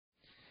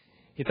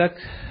Итак,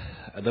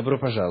 добро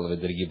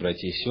пожаловать, дорогие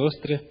братья и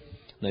сестры,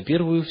 на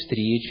первую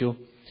встречу,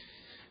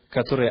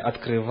 которая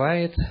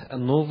открывает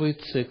новый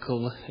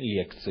цикл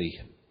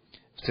лекций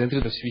в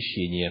Центре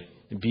просвещения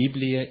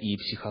 «Библия и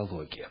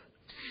психология».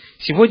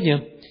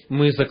 Сегодня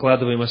мы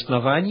закладываем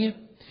основание,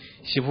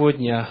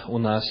 сегодня у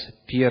нас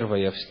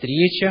первая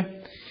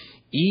встреча,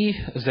 и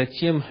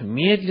затем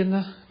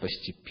медленно,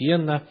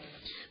 постепенно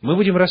мы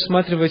будем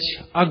рассматривать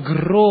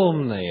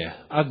огромное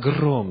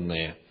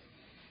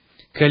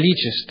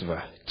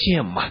количество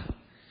тем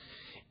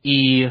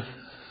и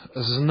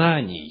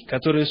знаний,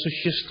 которые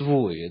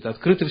существуют,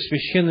 открыты в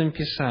Священном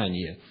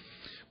Писании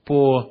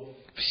по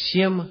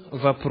всем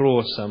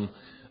вопросам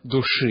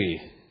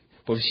души,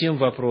 по всем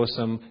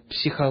вопросам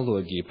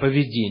психологии,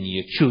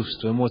 поведения,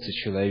 чувств, эмоций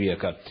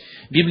человека.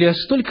 Библия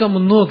столько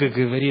много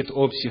говорит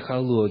о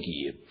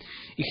психологии,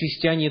 и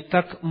христиане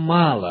так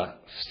мало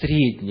в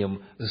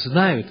среднем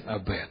знают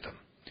об этом,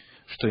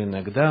 что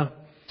иногда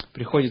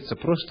приходится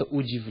просто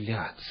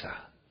удивляться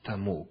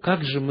тому,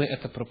 как же мы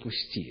это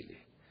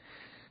пропустили.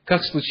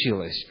 Как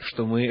случилось,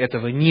 что мы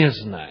этого не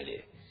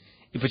знали?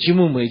 И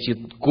почему мы эти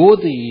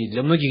годы и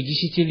для многих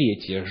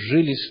десятилетия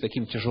жили с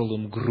таким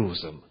тяжелым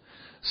грузом,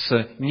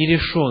 с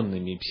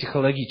нерешенными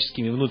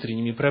психологическими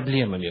внутренними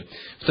проблемами,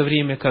 в то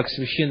время как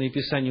Священное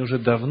Писание уже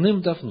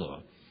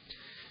давным-давно,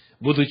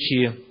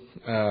 будучи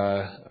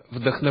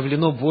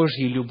вдохновлено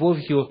Божьей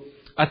любовью,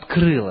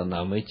 открыло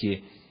нам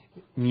эти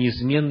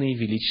неизменные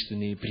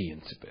величественные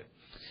принципы.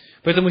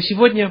 Поэтому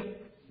сегодня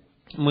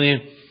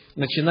мы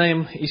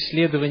начинаем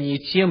исследование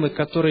темы,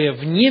 которая,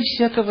 вне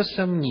всякого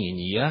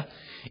сомнения,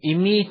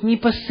 имеет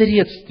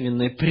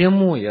непосредственное,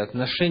 прямое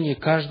отношение к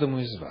каждому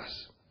из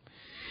вас.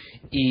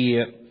 И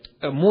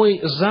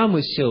мой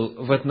замысел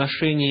в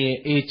отношении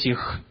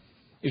этих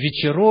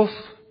вечеров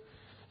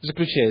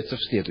заключается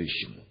в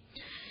следующем.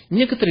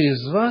 Некоторые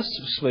из вас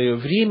в свое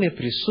время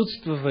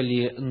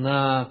присутствовали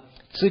на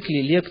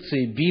цикле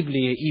лекций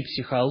 «Библия и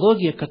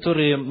психология»,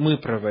 которые мы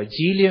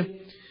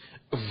проводили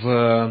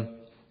в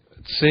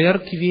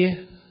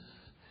церкви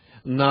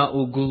на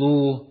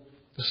углу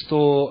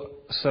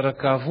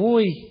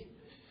 140-й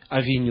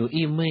авеню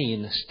и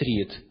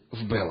Мейн-стрит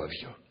в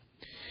Беллавью.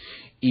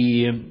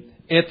 И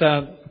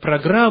эта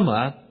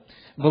программа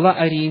была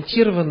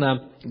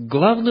ориентирована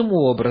главным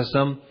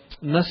образом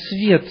на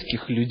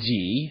светских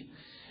людей,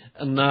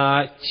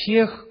 на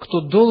тех, кто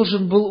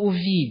должен был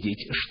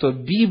увидеть, что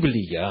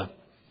Библия –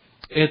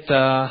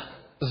 это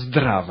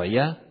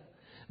здравая,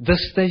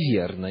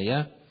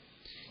 достоверная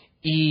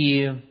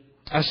и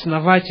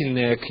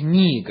основательная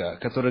книга,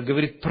 которая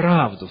говорит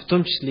правду, в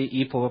том числе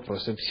и по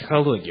вопросам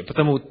психологии.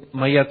 Потому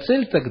моя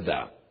цель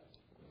тогда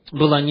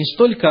была не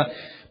столько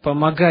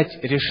помогать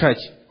решать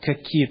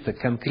какие-то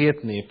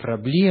конкретные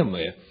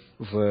проблемы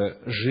в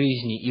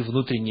жизни и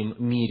внутреннем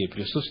мире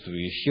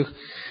присутствующих,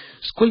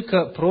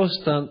 сколько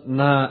просто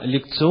на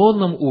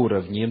лекционном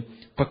уровне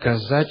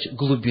показать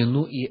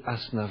глубину и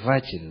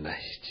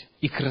основательность,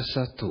 и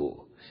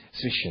красоту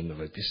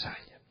Священного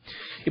Писания.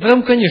 И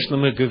потому, конечно,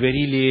 мы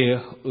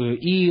говорили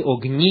и о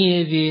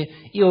гневе,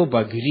 и об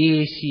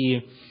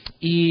агрессии,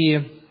 и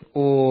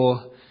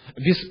о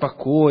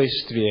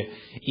беспокойстве,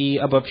 и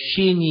об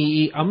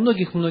общении, и о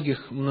многих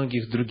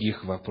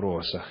других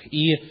вопросах.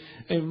 И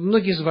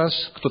многие из вас,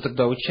 кто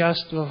тогда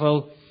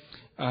участвовал,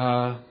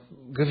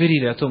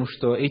 говорили о том,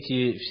 что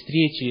эти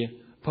встречи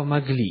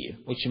помогли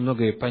очень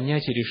многое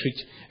понять и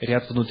решить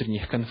ряд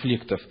внутренних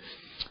конфликтов.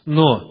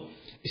 Но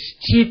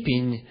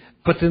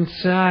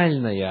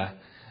потенциальная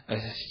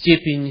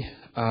степень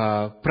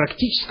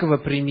практического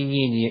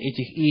применения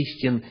этих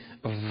истин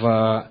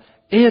в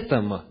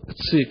этом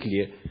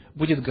цикле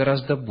будет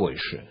гораздо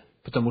больше,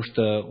 потому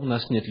что у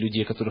нас нет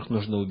людей, которых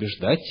нужно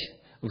убеждать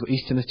в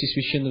истинности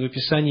Священного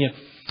Писания.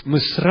 Мы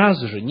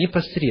сразу же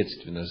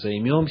непосредственно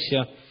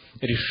займемся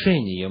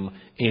решением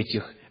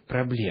этих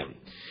проблем.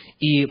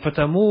 И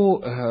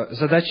потому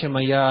задача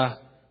моя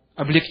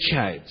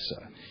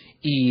облегчается.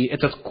 И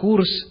этот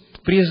курс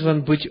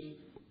призван быть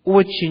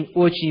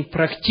очень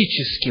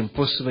практическим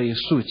по своей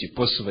сути,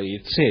 по своей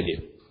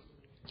цели.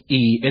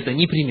 И это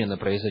непременно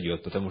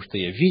произойдет, потому что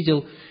я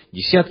видел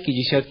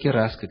десятки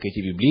раз, как эти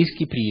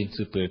библейские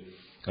принципы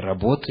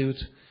работают,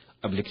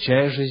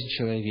 облегчая жизнь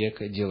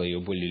человека, делая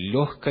ее более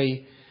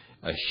легкой,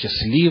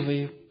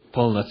 счастливой,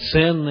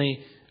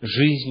 полноценной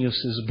жизнью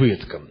с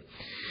избытком.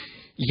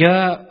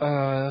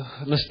 Я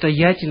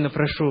настоятельно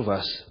прошу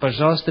вас,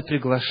 пожалуйста,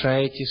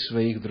 приглашайте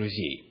своих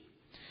друзей.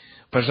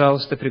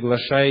 Пожалуйста,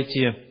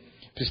 приглашайте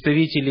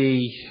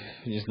представителей,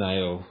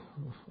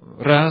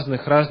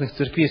 разных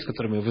церквей, с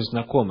которыми вы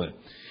знакомы.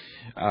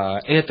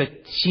 Эта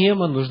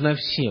тема нужна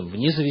всем,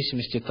 вне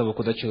зависимости от того,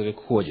 куда человек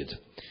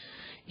ходит.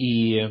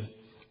 И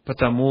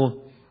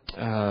потому,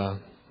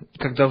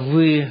 когда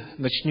вы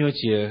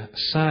начнете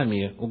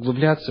сами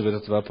углубляться в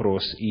этот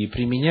вопрос и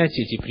применять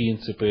эти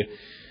принципы,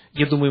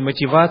 я думаю,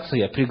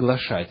 мотивация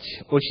приглашать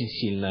очень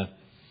сильно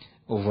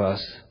у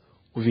вас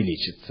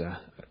увеличится,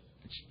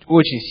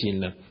 очень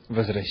сильно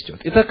возрастет.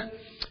 Итак,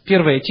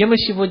 первая тема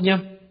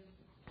сегодня,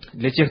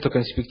 для тех, кто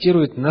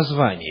конспектирует,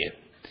 название.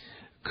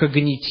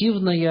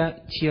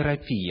 Когнитивная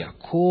терапия.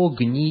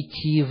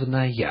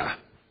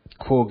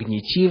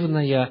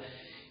 Когнитивная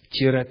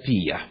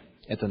терапия.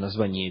 Это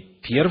название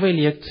первой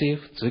лекции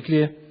в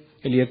цикле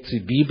лекций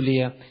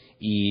 «Библия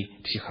и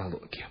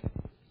психология».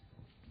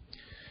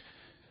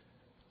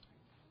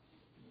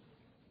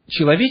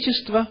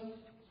 Человечество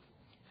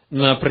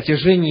на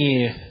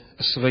протяжении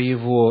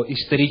своего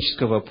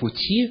исторического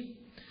пути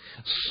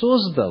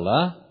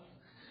создало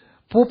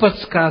по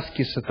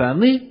подсказке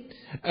сатаны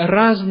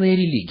разные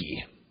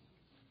религии.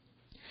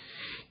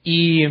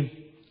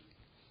 И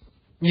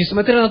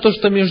несмотря на то,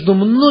 что между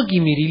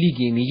многими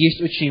религиями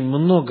есть очень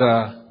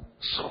много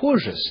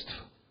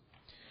схожеств,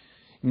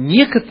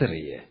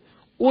 некоторые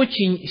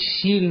очень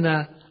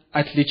сильно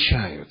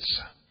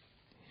отличаются.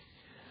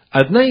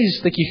 Одна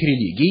из таких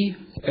религий,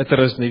 это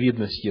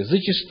разновидность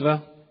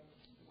язычества,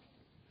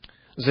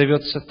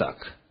 зовется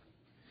так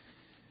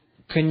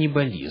 –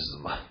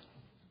 каннибализм.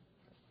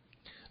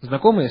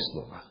 Знакомое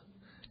слово?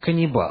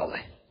 Каннибалы.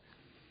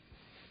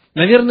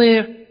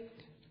 Наверное,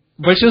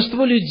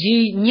 большинство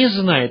людей не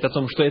знает о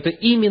том, что это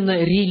именно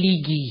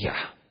религия.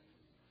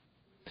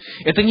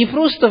 Это не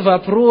просто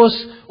вопрос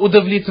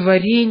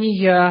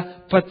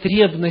удовлетворения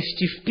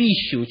потребности в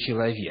пище у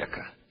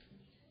человека.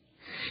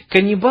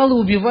 Каннибалы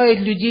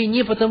убивают людей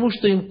не потому,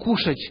 что им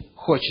кушать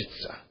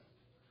хочется,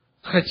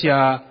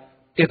 хотя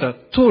это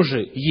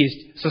тоже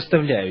есть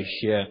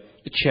составляющая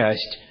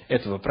часть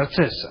этого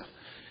процесса.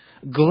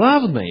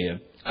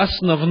 Главное,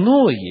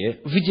 основное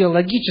в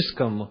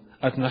идеологическом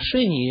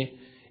отношении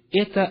 –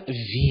 это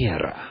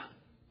вера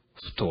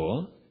в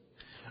то,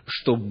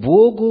 что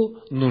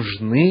Богу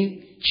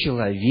нужны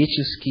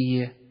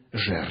человеческие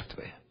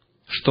жертвы,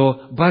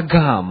 что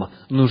богам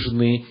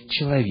нужны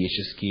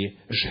человеческие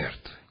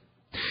жертвы.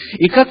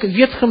 И как в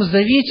Ветхом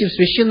Завете, в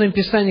Священном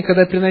Писании,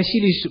 когда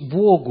приносились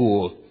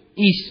Богу,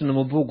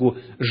 истинному Богу,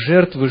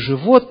 жертвы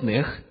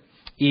животных,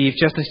 и, в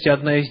частности,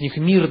 одна из них,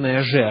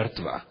 мирная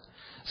жертва,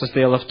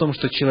 состояла в том,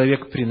 что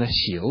человек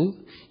приносил,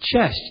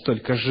 часть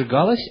только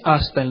сжигалась, а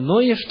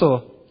остальное,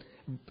 что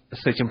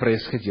с этим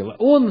происходило?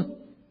 Он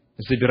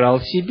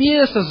забирал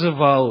себе,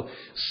 созывал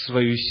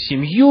свою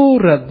семью,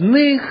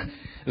 родных,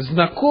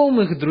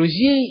 знакомых,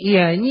 друзей, и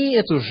они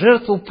эту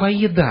жертву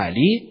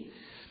поедали,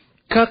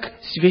 как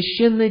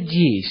священное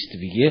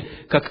действие,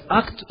 как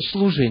акт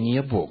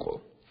служения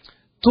Богу.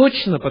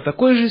 Точно по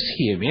такой же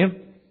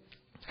схеме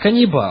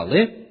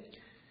каннибалы,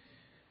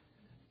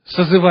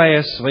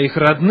 созывая своих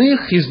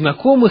родных и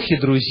знакомых и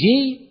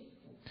друзей,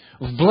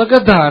 в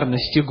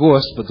благодарности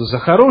Господу за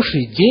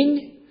хороший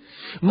день,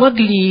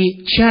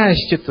 могли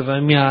часть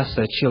этого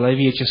мяса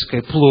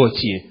человеческой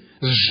плоти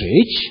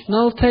сжечь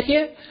на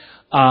алтаре,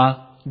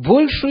 а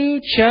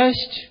большую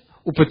часть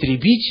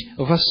употребить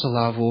во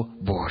славу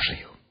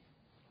Божию.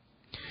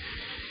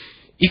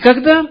 И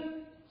когда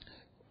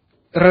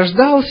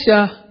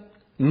рождался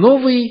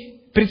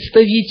новый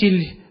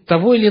представитель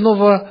того или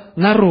иного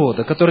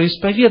народа, которые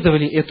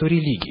исповедовали эту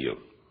религию,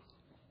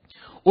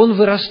 он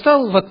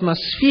вырастал в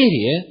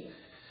атмосфере,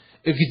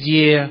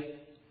 где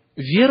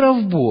вера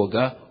в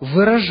Бога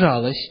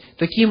выражалась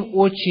таким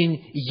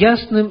очень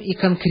ясным и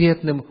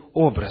конкретным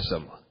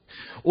образом.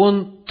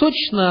 Он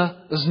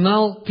точно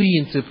знал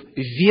принцип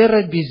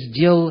 «вера без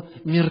дел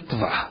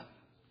мертва».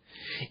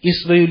 И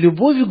свою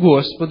любовь к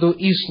Господу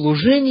и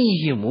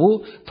служение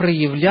Ему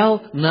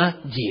проявлял на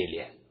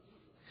деле.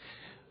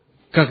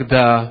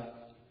 Когда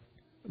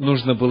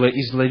нужно было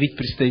изловить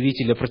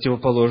представителя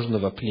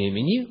противоположного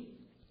племени,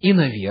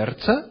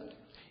 иноверца,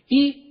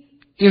 и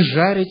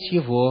изжарить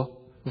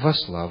его во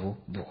славу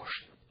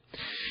Божью.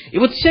 И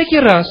вот всякий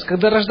раз,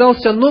 когда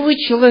рождался новый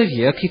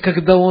человек, и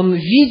когда он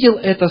видел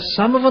это с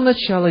самого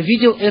начала,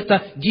 видел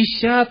это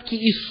десятки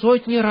и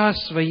сотни раз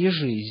в своей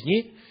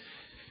жизни,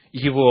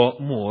 его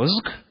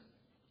мозг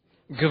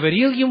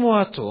говорил ему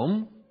о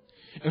том,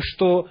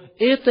 что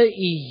это и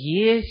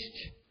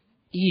есть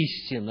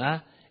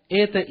истина,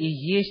 это и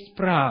есть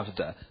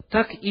правда,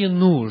 так и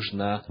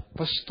нужно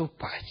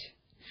поступать.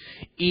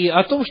 И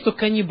о том, что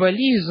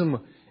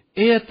каннибализм –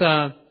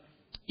 это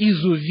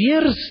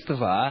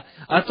изуверство,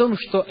 о том,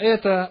 что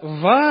это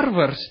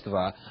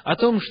варварство, о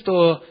том,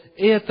 что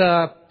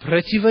это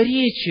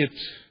противоречит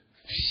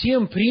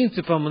всем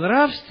принципам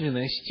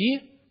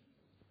нравственности,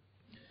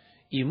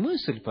 и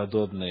мысль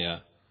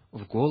подобная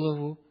в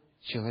голову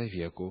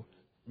человеку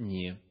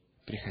не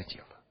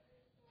приходила.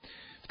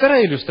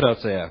 Вторая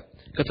иллюстрация,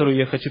 которую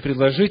я хочу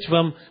предложить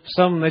вам в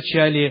самом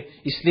начале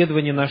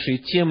исследования нашей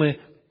темы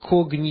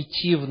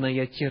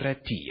 «Когнитивная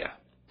терапия».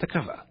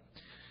 Такова.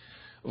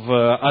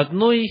 В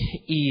одной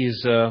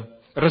из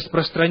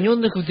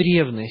распространенных в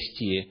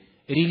древности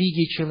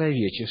религий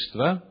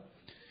человечества,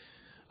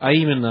 а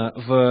именно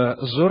в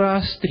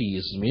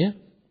зороастризме,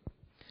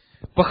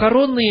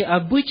 похоронные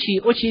обычаи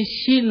очень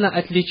сильно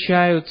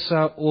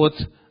отличаются от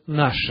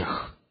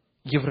наших,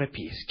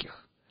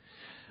 европейских.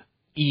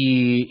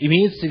 И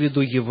имеется в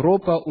виду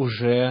Европа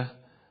уже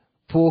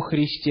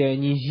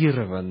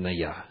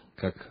похристианизированная,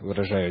 как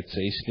выражаются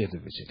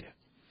исследователи.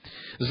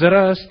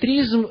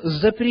 Зороастризм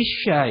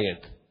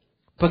запрещает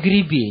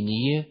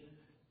погребение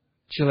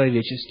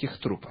человеческих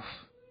трупов.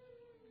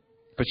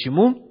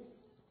 Почему?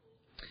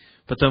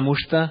 Потому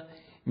что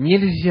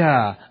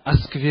нельзя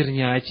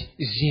осквернять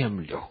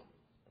землю.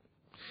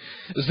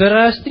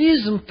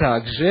 Зороастризм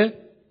также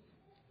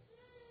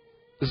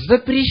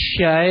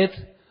запрещает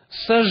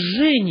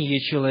сожжение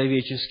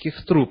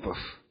человеческих трупов.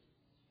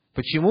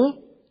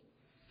 Почему?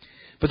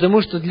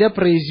 Потому что для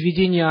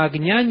произведения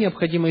огня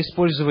необходимо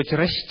использовать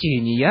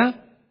растения,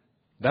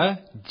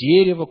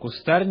 дерево,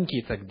 кустарники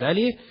и так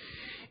далее.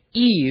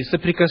 И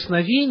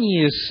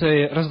соприкосновение с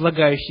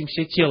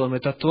разлагающимся телом –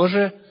 это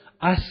тоже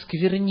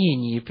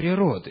осквернение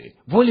природы.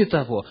 Более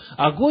того,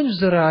 огонь в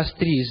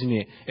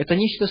зороастризме – это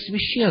нечто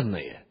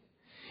священное.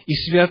 И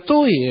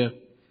святое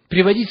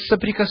приводить в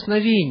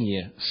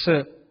соприкосновение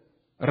с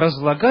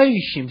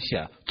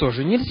разлагающимся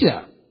тоже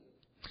нельзя.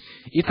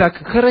 Итак,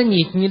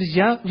 хоронить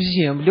нельзя в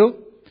землю,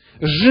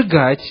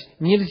 сжигать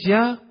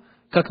нельзя,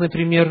 как,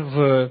 например,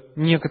 в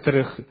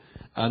некоторых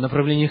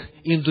направлениях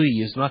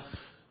индуизма.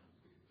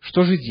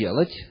 Что же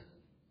делать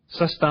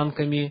с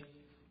останками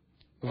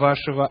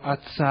вашего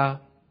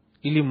отца,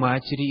 или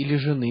матери, или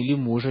жены, или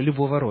мужа,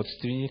 любого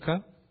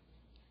родственника?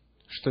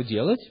 Что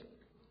делать?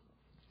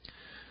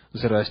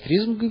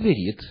 Зороастризм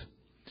говорит,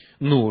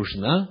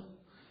 нужно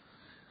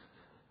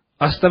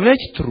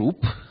оставлять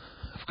труп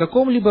в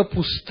каком-либо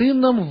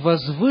пустынном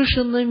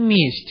возвышенном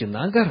месте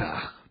на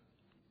горах,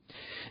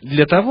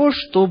 для того,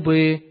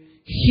 чтобы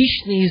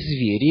хищные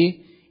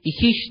звери и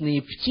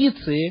хищные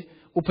птицы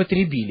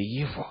употребили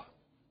его.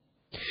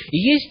 И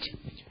есть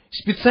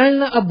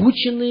специально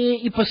обученные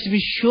и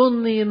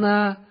посвященные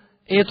на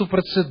эту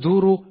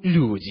процедуру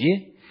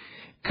люди,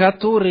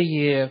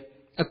 которые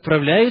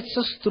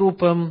отправляются с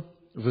трупом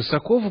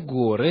высоко в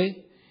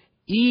горы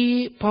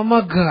и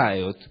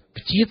помогают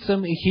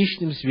птицам и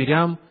хищным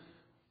зверям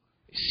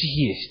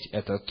съесть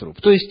этот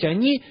труп. То есть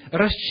они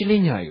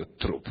расчленяют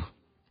труп.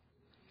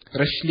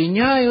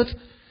 Расчленяют,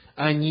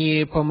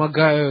 они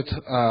помогают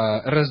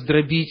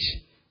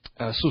раздробить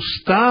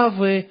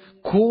суставы,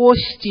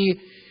 кости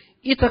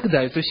и так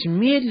далее. То есть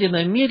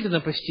медленно,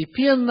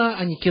 постепенно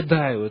они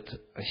кидают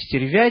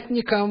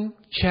стервятникам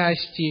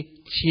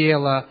части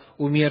тела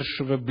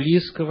умершего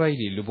близкого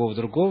или любого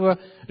другого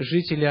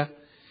жителя.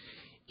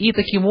 И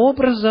таким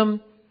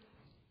образом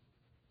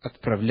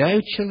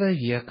отправляют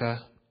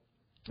человека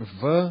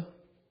в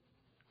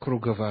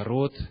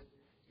круговорот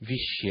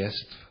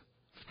веществ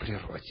в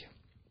природе.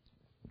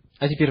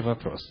 А теперь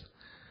вопрос.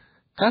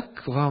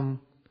 Как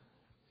вам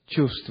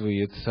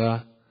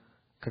чувствуется,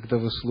 когда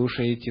вы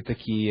слушаете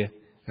такие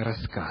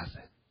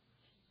рассказы?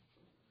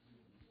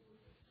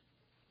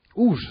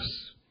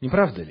 Ужас, не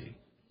правда ли?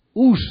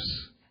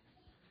 Ужас.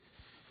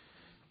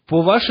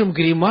 По вашим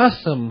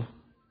гримасам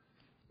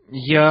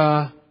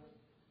я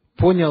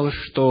понял,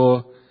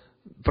 что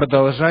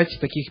продолжать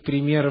таких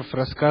примеров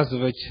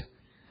рассказывать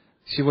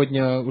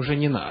сегодня уже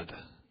не надо.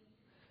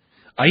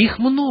 А их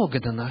много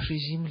на нашей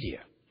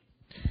земле.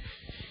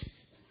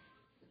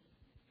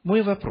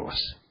 Мой вопрос.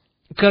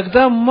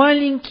 Когда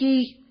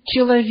маленький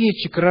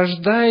человечек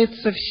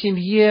рождается в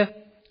семье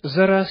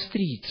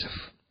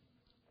зороастрийцев,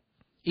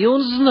 и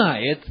он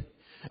знает,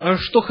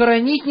 что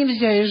хоронить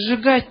нельзя и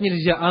сжигать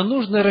нельзя, а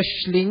нужно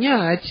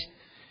расчленять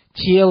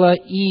тело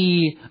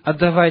и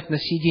отдавать на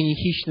съедение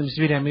хищным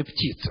зверям и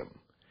птицам,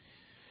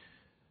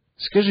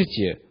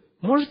 скажите,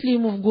 может ли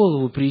ему в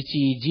голову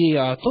прийти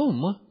идея о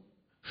том,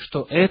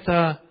 что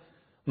это,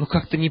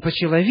 как-то не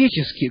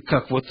по-человечески,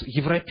 как вот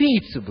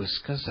европейцы бы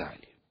сказали?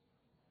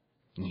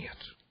 Нет.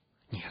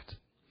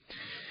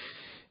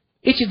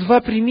 Эти два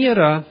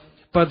примера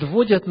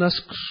подводят нас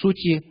к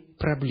сути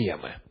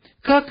проблемы.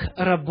 Как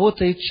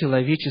работает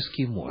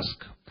человеческий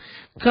мозг?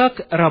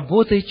 Как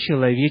работает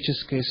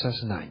человеческое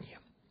сознание?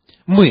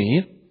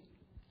 Мы,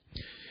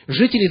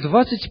 жители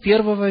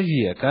 21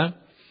 века,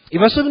 и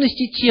в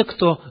особенности те,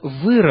 кто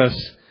вырос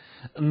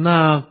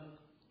на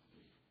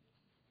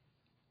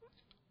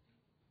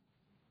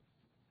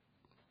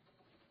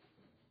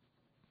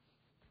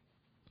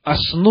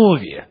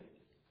основе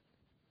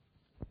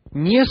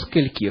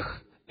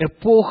нескольких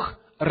эпох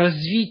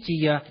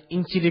развития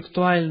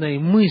интеллектуальной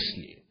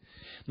мысли,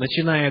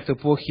 начиная от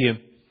эпохи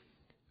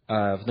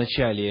в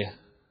начале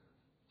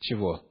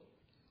чего?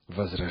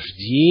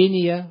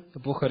 Возрождения,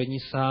 эпоха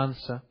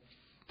Ренессанса,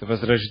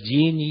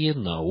 возрождение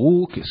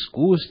наук,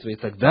 искусства и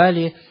так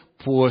далее,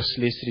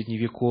 после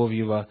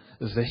средневековьего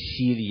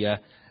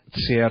засилья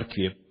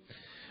церкви.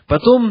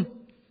 Потом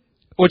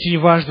очень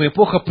важная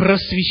эпоха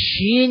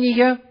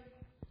просвещения,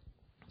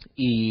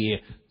 и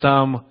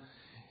там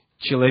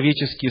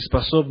человеческие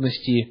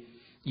способности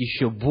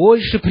еще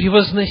больше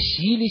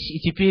превозносились, и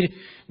теперь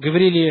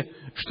говорили,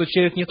 что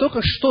человек не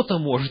только что-то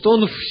может,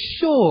 он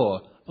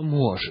все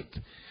может.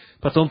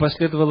 Потом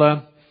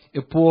последовала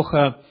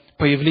эпоха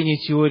появления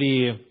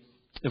теории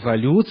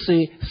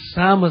эволюции,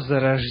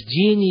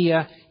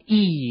 самозарождения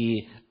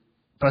и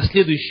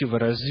последующего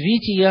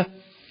развития,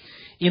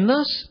 и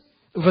нас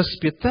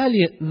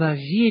воспитали на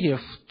вере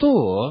в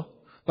то,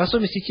 в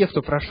особенности тех,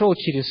 кто прошел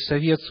через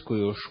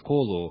советскую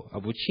школу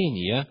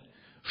обучения,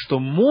 что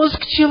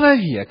мозг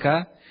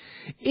человека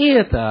 –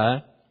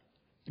 это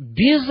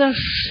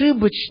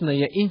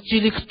безошибочная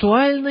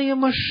интеллектуальная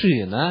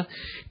машина,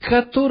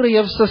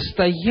 которая в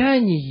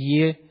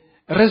состоянии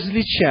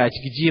различать,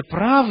 где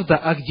правда,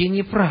 а где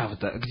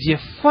неправда, где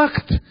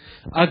факт,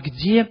 а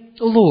где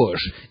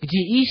ложь, где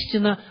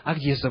истина, а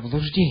где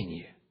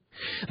заблуждение.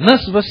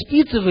 Нас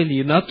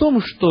воспитывали на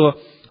том,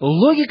 что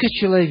логика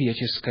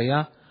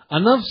человеческая,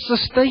 она в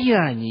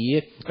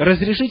состоянии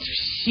разрешить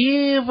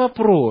все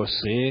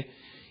вопросы,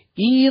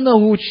 и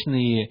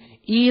научные,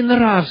 и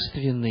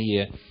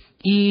нравственные,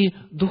 и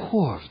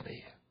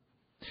духовные.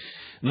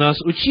 Нас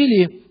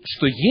учили,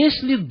 что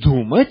если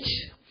думать,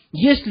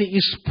 если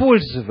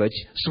использовать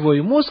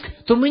свой мозг,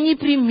 то мы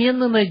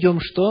непременно найдем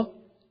что?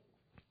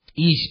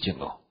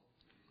 Истину.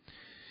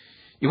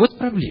 И вот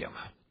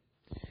проблема.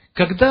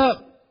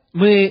 Когда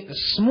мы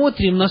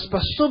смотрим на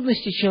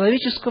способности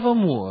человеческого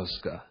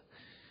мозга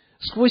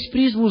сквозь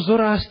призму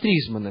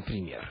зороастризма,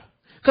 например,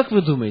 как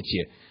вы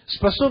думаете,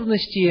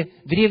 способности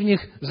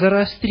древних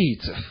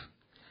зороастрийцев,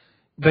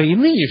 да и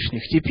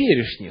нынешних,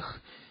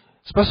 теперешних,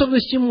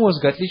 способности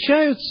мозга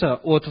отличаются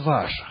от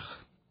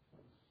ваших?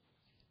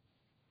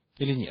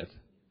 Или нет?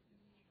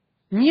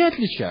 Не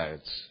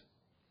отличаются.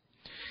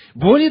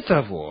 Более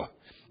того,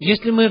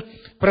 если мы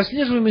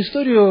прослеживаем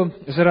историю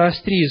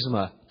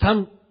зороастризма,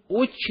 там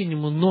очень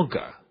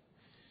много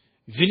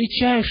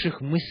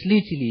величайших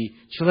мыслителей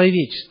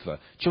человечества,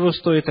 чего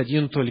стоит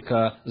один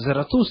только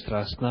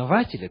Заратустра,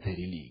 основатель этой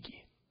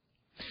религии.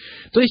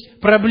 То есть,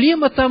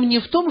 проблема там не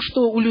в том,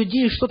 что у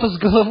людей что-то с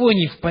головой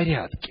не в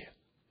порядке.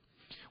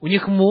 У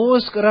них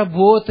мозг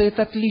работает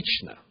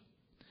отлично.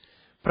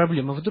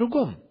 Проблема в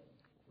другом.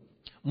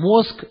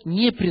 Мозг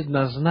не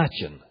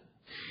предназначен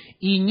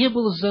и не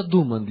был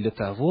задуман для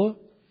того,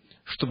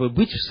 чтобы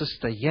быть в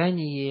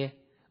состоянии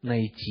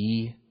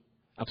найти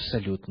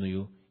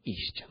абсолютную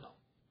истину.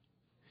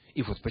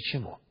 И вот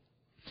почему.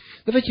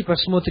 Давайте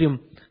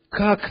посмотрим,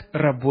 как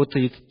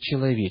работает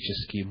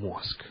человеческий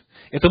мозг.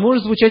 Это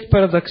может звучать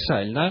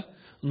парадоксально,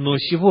 но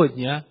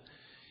сегодня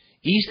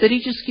и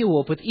исторический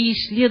опыт, и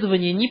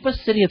исследования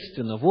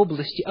непосредственно в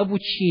области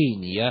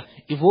обучения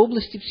и в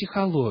области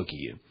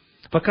психологии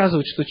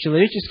показывают, что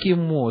человеческий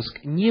мозг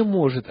не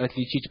может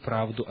отличить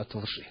правду от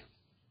лжи.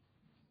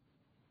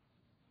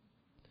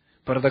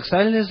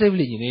 Парадоксальное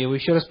заявление, но я его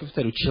еще раз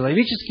повторю.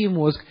 Человеческий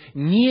мозг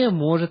не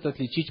может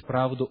отличить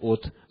правду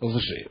от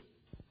лжи.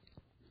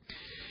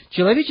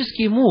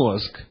 Человеческий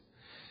мозг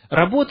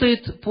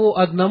работает по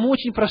одному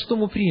очень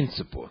простому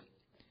принципу,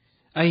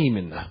 а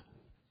именно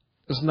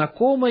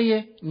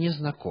знакомое,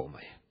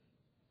 незнакомое.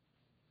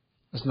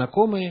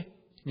 Знакомое,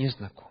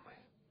 незнакомое.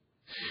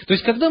 То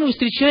есть, когда мы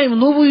встречаем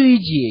новую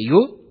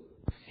идею,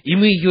 и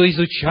мы ее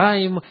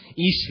изучаем,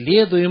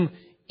 исследуем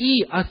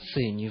и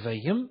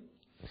оцениваем,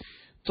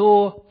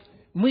 то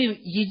мы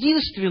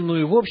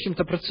единственную, в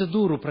общем-то,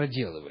 процедуру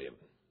проделываем.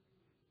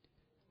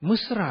 Мы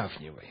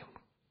сравниваем.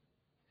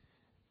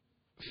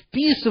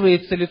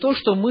 Вписывается ли то,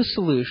 что мы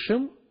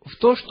слышим, в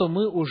то, что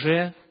мы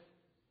уже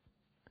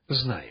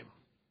знаем?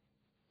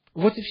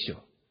 Вот и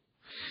все.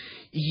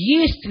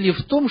 Есть ли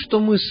в том, что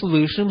мы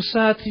слышим,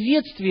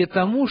 соответствие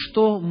тому,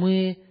 что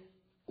мы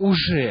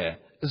уже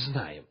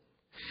знаем?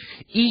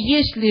 И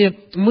если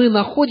мы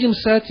находим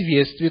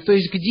соответствие, то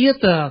есть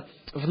где-то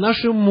в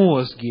нашем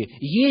мозге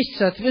есть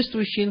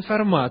соответствующая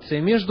информация,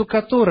 между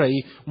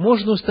которой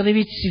можно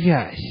установить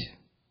связь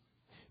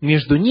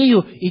между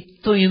нею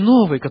и той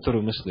новой,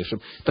 которую мы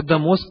слышим, тогда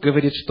мозг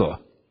говорит, что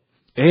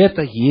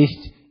это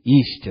есть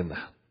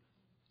истина.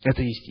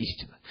 Это есть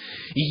истина.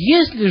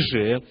 Если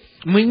же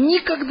мы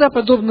никогда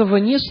подобного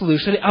не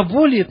слышали, а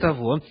более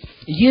того,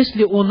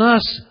 если у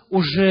нас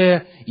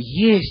уже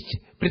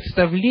есть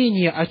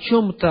представление о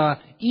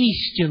чем-то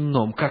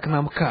истинном, как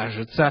нам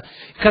кажется,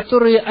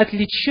 которые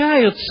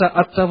отличаются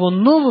от того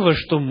нового,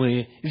 что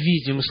мы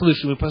видим,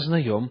 слышим и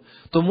познаем,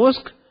 то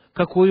мозг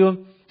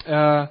какую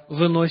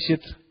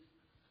выносит?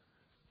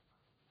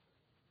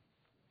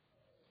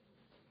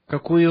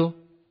 Какую?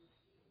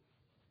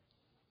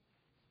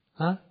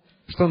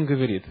 Что он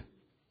говорит?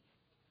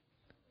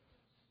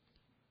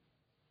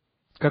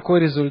 Какой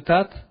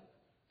результат?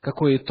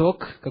 Какой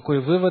итог? Какой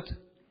вывод?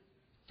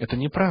 Это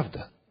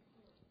неправда.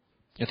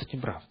 Это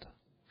неправда.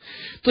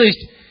 То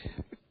есть,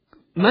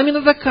 нам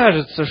иногда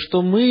кажется,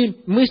 что мы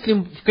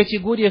мыслим в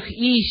категориях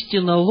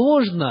истина,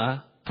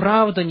 ложно,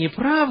 правда,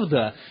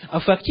 неправда, а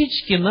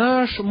фактически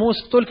наш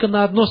мозг только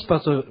на одно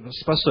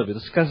способен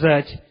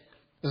сказать,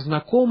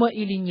 знакомо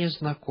или не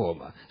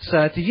знакомо,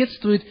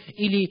 соответствует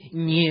или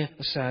не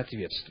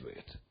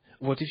соответствует.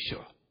 Вот и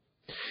все.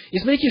 И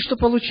смотрите, что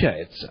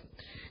получается.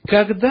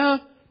 Когда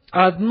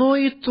одно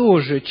и то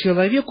же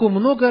человеку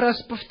много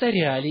раз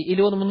повторяли,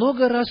 или он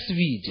много раз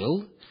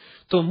видел,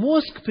 то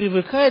мозг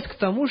привыкает к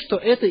тому, что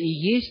это и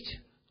есть,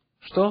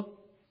 что?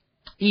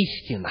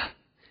 Истина.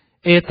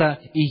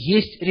 Это и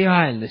есть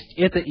реальность,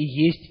 это и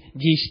есть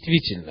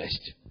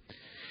действительность.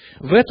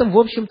 В этом, в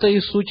общем-то, и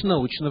суть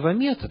научного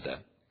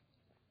метода.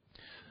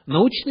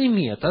 Научный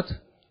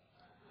метод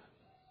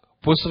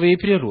по своей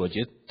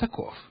природе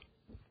таков.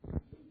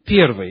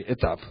 Первый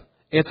этап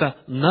 – это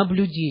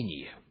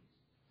наблюдение.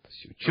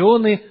 есть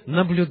ученый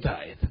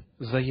наблюдает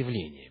за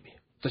явлениями.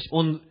 То есть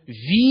он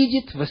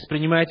видит,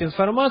 воспринимает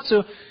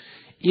информацию,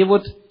 и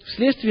вот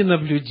вследствие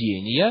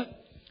наблюдения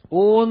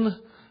он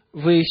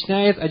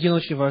выясняет один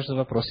очень важный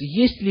вопрос.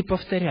 Есть ли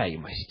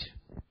повторяемость?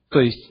 То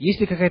есть, есть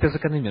ли какая-то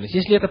закономерность?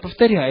 Если это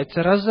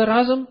повторяется раз за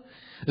разом,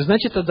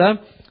 значит,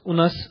 тогда у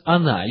нас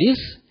анализ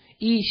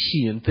и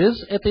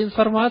синтез этой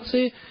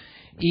информации,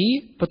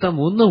 и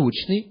потому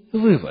научный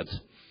вывод.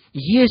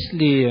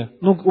 Если,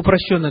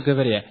 упрощенно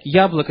говоря,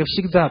 яблоко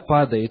всегда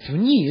падает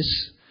вниз,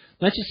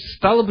 значит,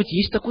 стало быть,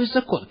 есть такой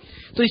закон.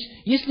 То есть,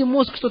 если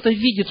мозг что-то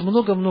видит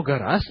много-много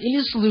раз,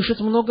 или слышит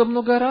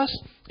много-много раз,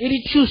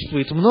 или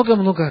чувствует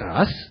много-много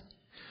раз,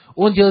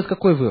 он делает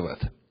какой вывод?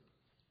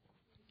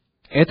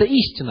 Это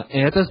истина,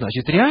 это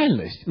значит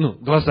реальность.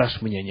 Глаза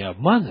ж меня не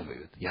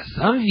обманывают. Я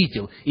сам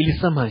видел или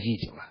сама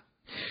видела.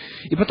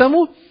 И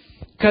потому,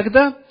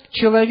 когда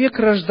человек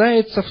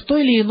рождается в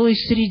той или иной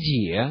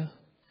среде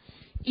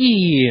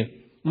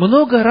и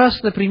много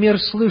раз, например,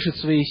 слышит в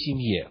своей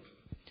семье: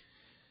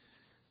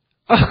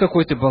 «Ах,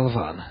 какой ты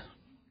болван!»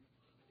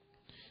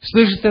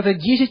 Слышит это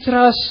 10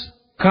 раз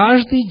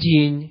каждый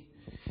день,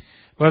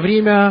 во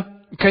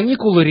время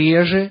каникул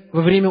реже,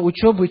 во время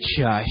учебы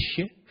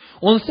чаще.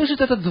 Он слышит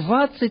это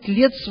 20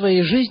 лет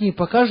своей жизни,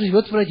 пока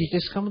живет в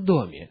родительском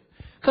доме.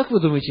 Как вы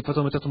думаете,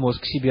 потом этот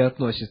мозг к себе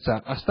относится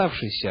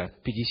оставшиеся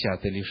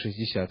 50 или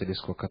 60 или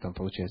сколько там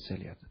получается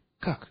лет?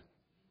 Как?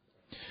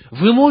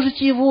 Вы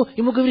можете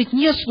ему говорить: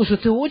 «Нет, слушай,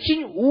 ты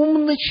очень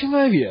умный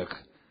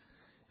человек».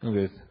 Он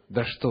говорит: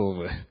 «Да что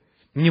вы,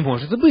 не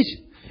может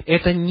быть,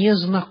 это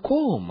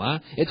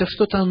незнакомо, это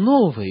что-то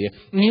новое,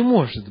 не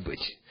может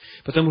быть».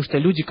 Потому что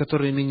люди,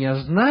 которые меня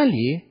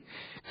знали,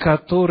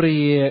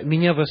 которые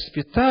меня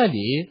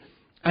воспитали,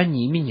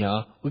 они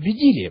меня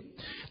убедили.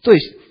 То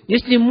есть,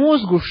 если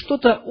мозгу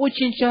что-то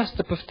очень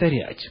часто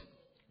повторять,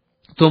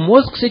 то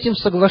мозг с этим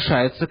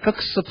соглашается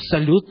как с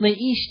абсолютной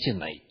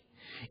истиной.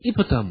 И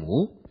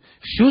потому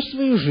всю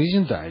свою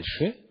жизнь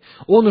дальше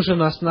он уже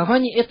на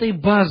основании этой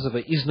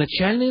базовой,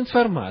 изначальной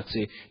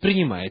информации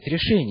принимает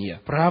решение: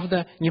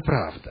 правда,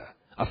 неправда.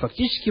 А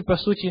фактически, по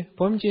сути,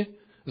 помните,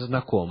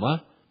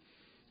 знакомо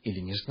или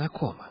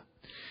незнакомо.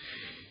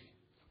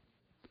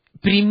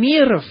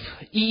 Примеров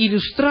и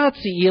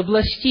иллюстраций, и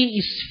областей,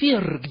 и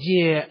сфер,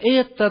 где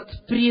этот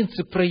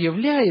принцип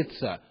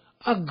проявляется,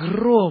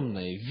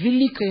 огромное,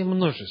 великое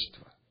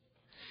множество.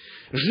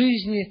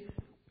 Жизни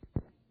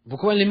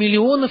буквально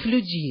миллионов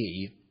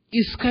людей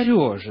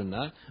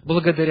искорежена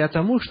благодаря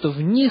тому, что в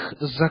них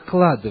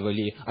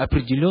закладывали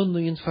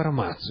определенную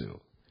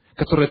информацию,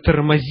 которая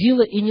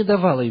тормозила и не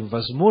давала им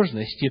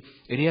возможности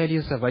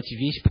реализовать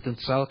весь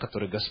потенциал,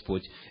 который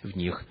Господь в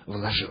них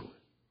вложил.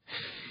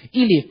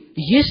 Или,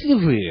 если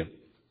вы,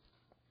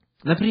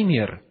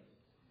 например,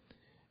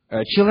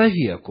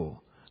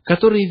 человеку,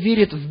 который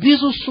верит в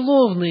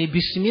безусловное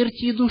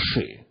бессмертие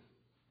души,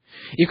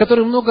 и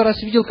который много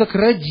раз видел, как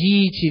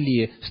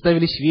родители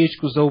ставили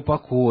свечку за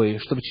упокой,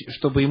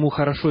 чтобы ему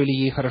хорошо или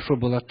ей хорошо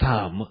было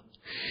там,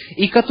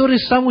 и который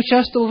сам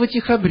участвовал в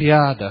этих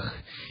обрядах,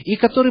 и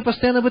который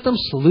постоянно об этом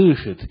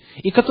слышит,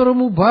 и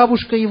которому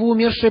бабушка его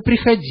умершая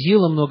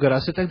приходила много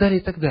раз, и так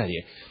далее, и так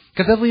далее.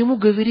 Когда вы ему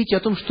говорите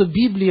о том, что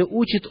Библия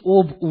учит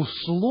об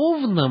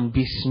условном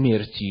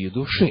бессмертии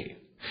души,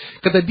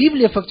 когда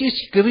Библия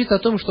фактически говорит о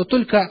том, что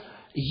только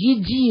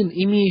един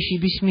имеющий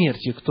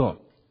бессмертие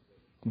кто?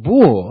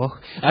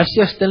 Бог, а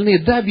все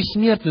остальные, да,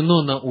 бессмертны,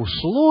 но на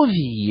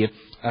условии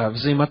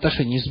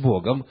взаимоотношений с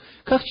Богом,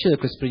 как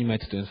человек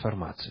воспринимает эту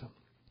информацию?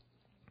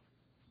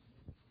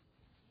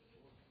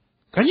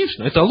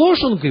 Конечно, это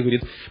ложь, он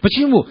говорит.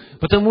 Почему?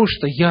 Потому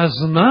что я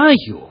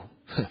знаю,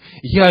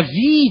 я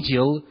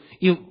видел.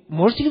 И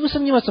можете ли вы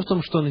сомневаться в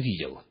том, что он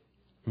видел?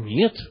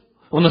 Нет.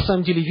 Он на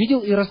самом деле видел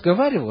и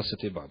разговаривал с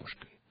этой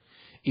бабушкой.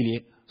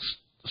 Или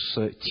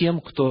с тем,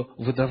 кто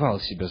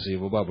выдавал себя за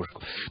его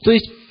бабушку. То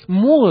есть,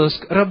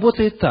 мозг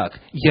работает так.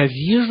 Я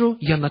вижу,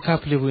 я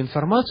накапливаю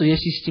информацию, я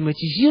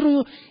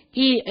систематизирую,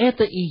 и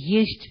это и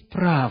есть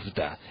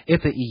правда.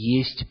 Это и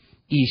есть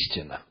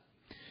истина.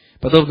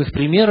 Подобных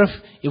примеров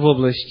и в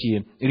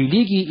области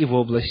религии, и в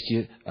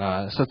области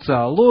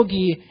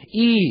социологии,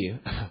 и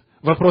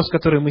вопрос,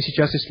 который мы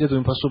сейчас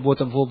исследуем по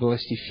субботам в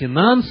области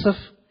финансов,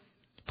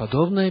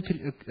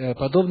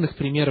 подобных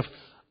примеров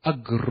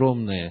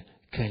огромное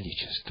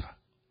количество.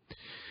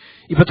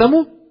 И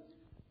потому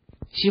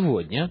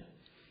сегодня,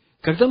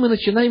 когда мы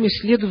начинаем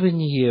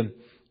исследование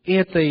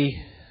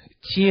этой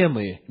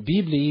темы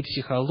Библии и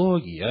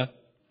психология,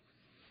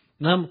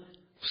 нам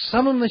в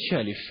самом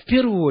начале, в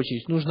первую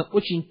очередь, нужно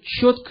очень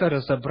четко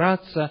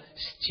разобраться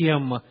с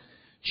тем,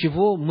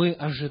 чего мы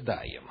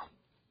ожидаем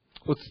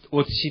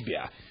от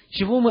себя,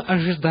 чего мы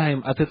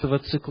ожидаем от этого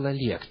цикла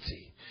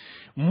лекций.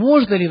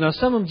 Можно ли на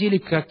самом деле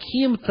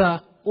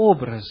каким-то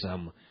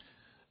образом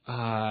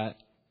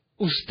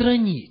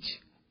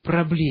устранить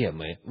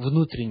проблемы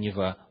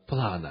внутреннего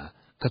плана,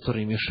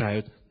 которые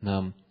мешают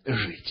нам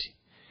жить?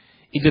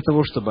 И для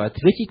того, чтобы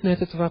ответить на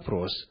этот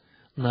вопрос,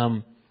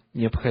 нам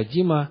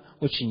необходимо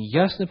очень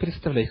ясно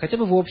представлять, хотя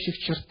бы в общих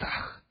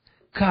чертах,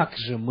 как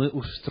же мы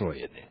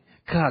устроены,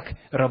 как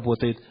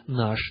работает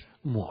наш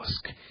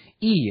мозг.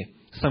 И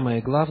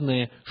самое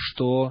главное,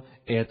 что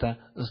это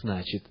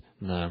значит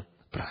на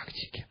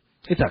практике.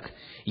 Итак,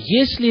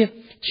 если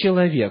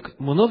человек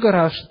много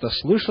раз что-то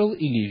слышал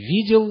или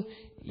видел,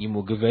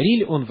 ему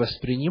говорили, он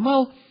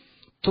воспринимал,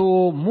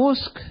 то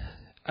мозг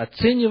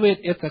оценивает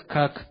это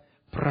как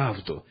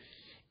правду.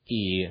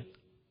 И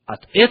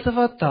от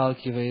этого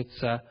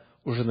отталкивается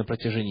уже на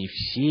протяжении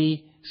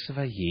всей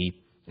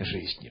своей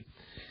жизни.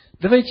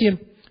 Давайте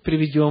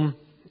приведем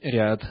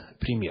ряд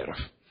примеров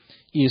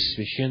из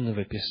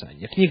Священного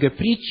Писания. Книга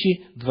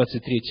Притчи,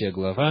 23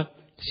 глава,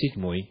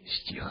 7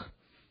 стих.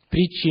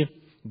 Притчи,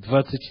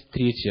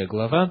 23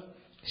 глава,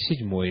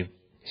 7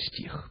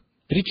 стих.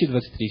 Притчи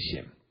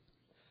 23:7.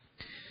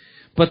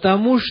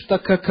 «Потому что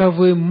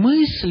каковы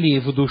мысли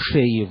в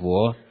душе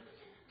его,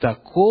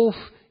 таков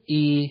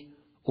и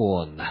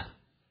он».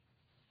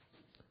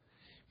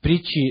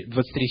 Притчи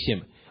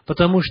 23:7.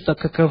 «Потому что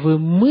каковы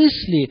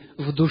мысли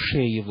в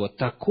душе его,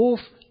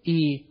 таков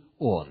и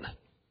он».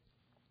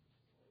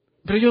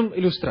 Приведем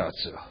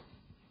иллюстрацию.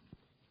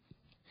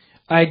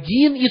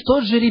 Один и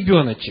тот же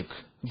ребеночек,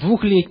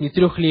 2-летний,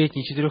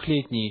 3-летний,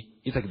 4-летний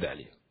и так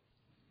далее,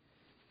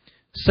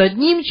 с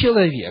одним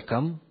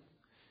человеком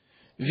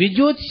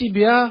ведет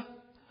себя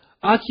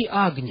аки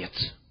агнец.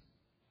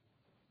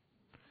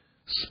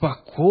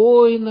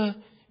 Спокойно,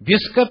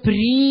 без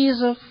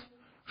капризов,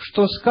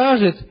 что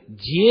скажет,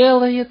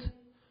 делает.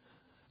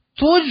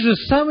 Тот же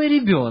самый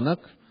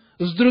ребенок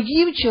с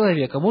другим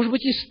человеком, может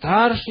быть, и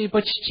старше, и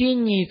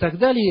почтеннее, и так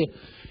далее,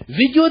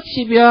 ведет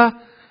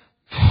себя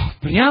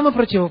прямо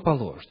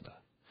противоположно.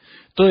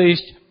 То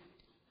есть,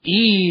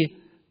 и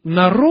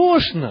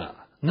нарочно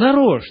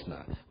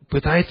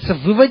пытается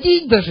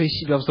выводить даже из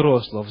себя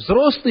взрослого.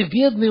 Взрослый,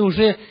 бедный,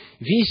 уже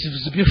весь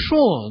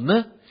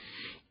взбешен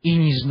и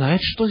не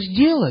знает, что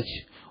сделать.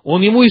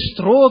 Он ему и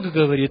строго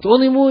говорит,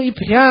 он ему и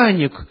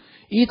пряник,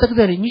 и так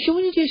далее. Ничего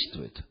не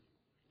действует.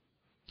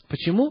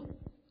 Почему?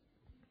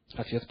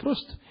 Ответ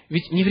прост.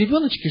 Ведь не в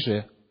ребеночке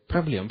же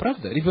проблема,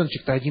 правда?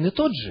 Ребеночек-то один и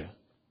тот же.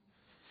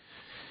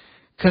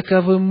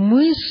 Каковы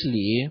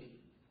мысли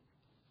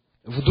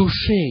в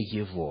душе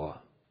его?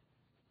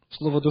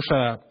 Слово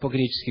 «душа»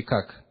 по-гречески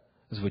как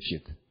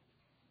звучит?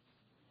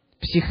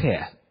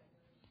 Психе.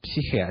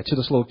 Психе.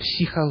 Отсюда слово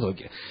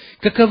 «психология».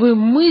 Каковы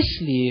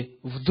мысли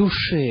в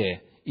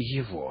душе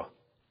его?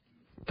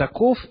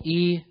 Таков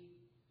и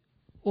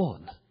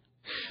он.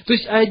 То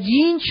есть,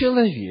 один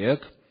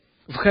человек,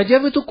 входя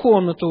в эту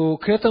комнату,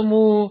 к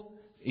этому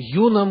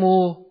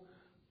юному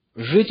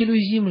жителю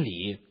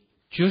земли,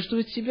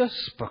 чувствует себя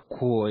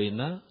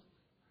спокойно,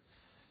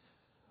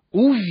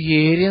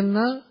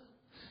 уверенно,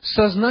 с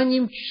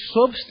сознанием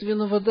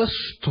собственного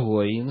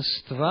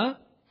достоинства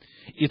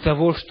и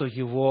того, что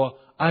его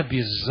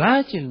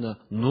обязательно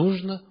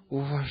нужно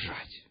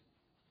уважать.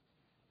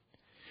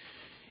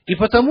 И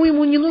потому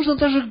ему не нужно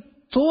даже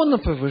тона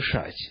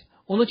повышать.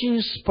 Он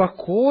очень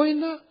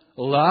спокойно,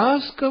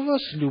 ласково,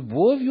 с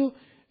любовью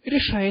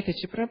решает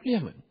эти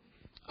проблемы.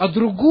 А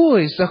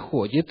другой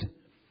заходит,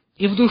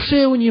 и в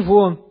душе у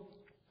него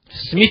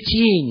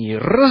смятение,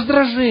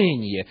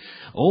 раздражение.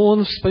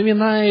 Он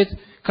вспоминает,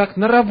 как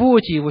на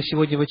работе его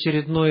сегодня в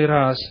очередной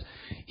раз,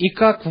 и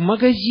как в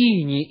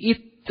магазине, и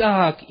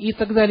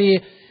так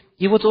далее.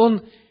 И вот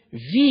он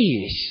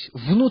весь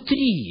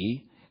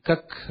внутри,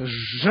 как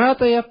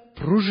сжатая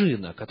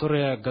пружина,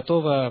 которая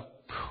готова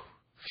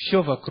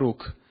все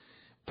вокруг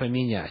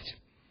поменять,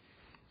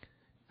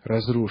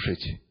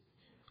 разрушить.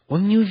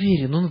 Он не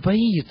уверен, он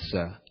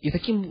боится, и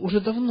таким уже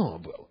давно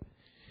был.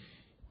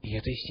 И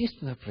это,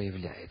 естественно,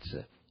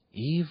 проявляется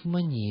и в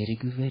манере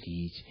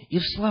говорить, и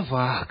в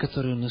словах,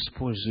 которые он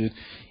использует,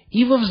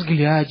 и во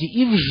взгляде,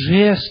 и в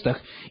жестах,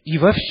 и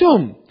во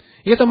всем.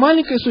 И это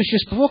маленькое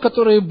существо,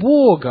 которое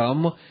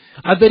Богом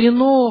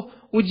одарено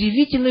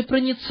удивительной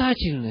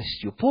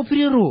проницательностью по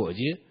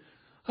природе,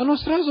 оно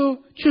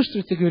сразу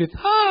чувствует и говорит,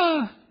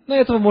 на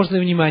этого можно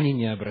внимания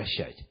не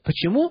обращать.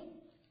 Почему?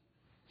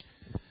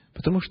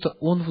 Потому что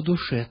он в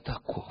душе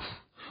таков.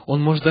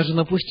 Он может даже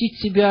напустить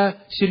себя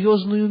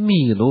серьезную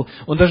мину.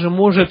 Он даже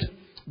может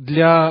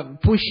для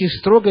пущей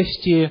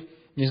строгости,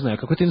 не знаю,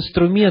 какой-то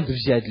инструмент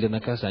взять для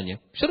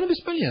наказания. Все равно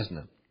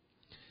бесполезно.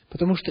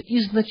 Потому что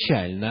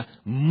изначально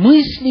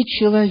мысли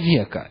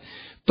человека,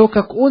 то,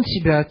 как он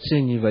себя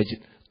оценивает,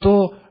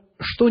 то,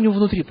 что у него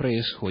внутри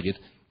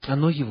происходит,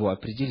 оно его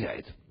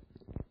определяет.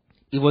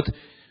 И вот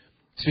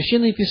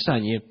Священное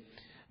Писание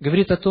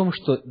говорит о том,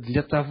 что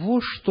для того,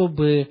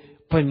 чтобы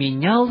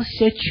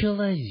поменялся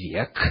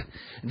человек,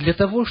 для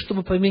того,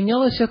 чтобы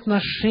поменялось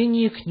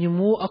отношение к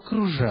нему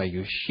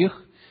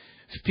окружающих,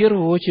 в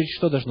первую очередь,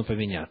 что должно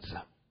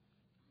поменяться?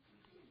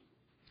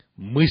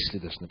 Мысли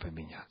должны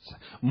поменяться.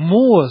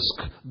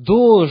 Мозг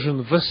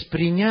должен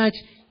воспринять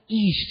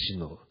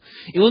истину.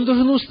 И он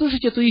должен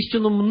услышать эту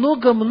истину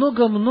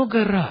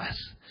много-много-много раз.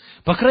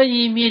 По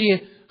крайней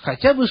мере,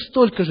 хотя бы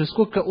столько же,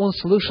 сколько он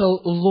слышал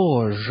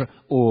ложь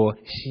о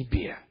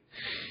себе.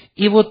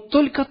 И вот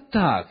только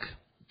так,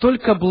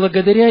 только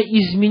благодаря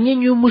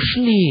изменению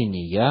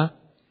мышления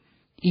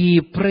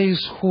и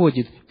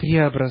происходит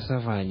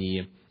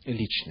преобразование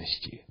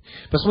личности.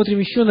 Посмотрим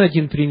еще на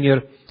один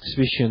пример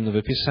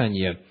Священного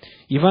Писания.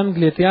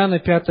 Евангелие от Иоанна,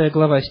 5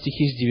 глава,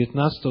 стихи с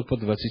 19 по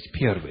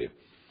 21.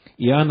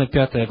 Иоанна,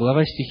 5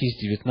 глава, стихи с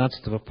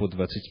 19 по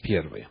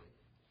 21.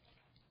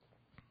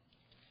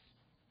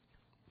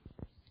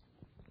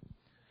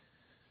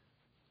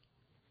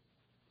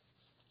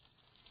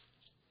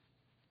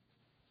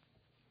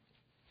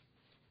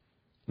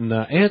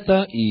 На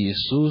это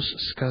Иисус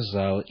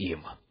сказал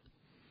им: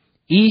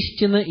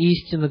 «Истинно,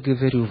 истинно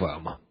говорю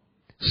вам,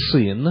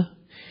 Сын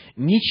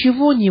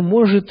ничего не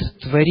может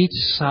творить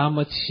сам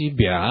от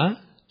себя,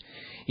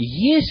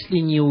 если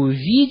не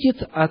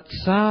увидит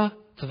Отца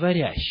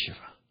Творящего.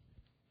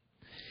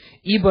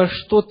 Ибо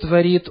что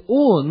творит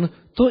Он,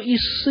 то и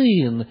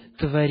Сын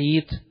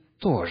творит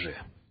тоже.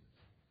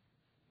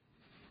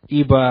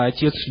 Ибо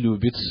Отец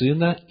любит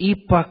Сына и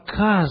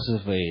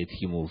показывает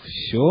Ему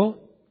все,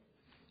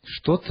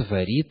 что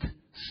творит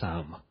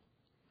Сам.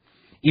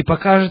 И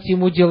покажет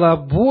Ему дела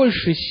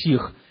больше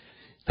сих,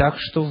 так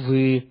что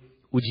вы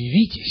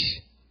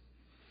удивитесь.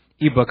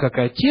 Ибо как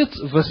Отец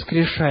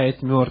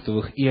воскрешает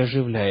мертвых и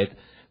оживляет,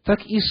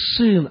 так и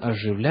Сын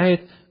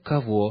оживляет,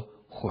 кого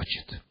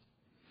хочет».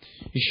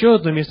 Еще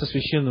одно место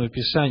Священного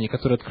Писания,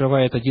 которое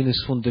открывает один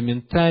из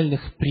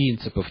фундаментальных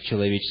принципов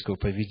человеческого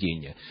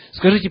поведения.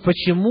 Скажите,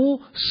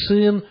 почему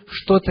Сын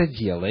что-то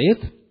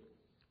делает?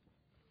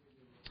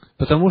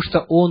 Потому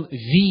что Он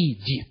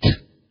видит.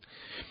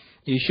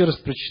 И еще раз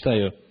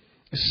прочитаю.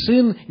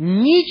 Сын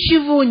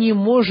ничего не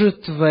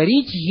может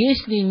творить,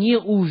 если не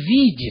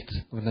увидит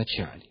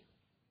вначале.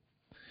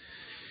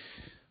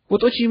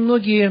 Вот очень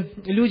многие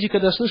люди,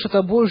 когда слышат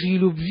о Божьей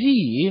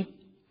любви,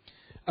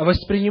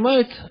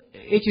 воспринимают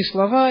эти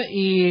слова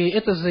и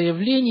это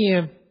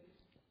заявление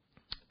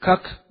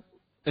как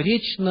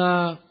речь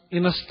на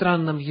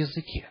иностранном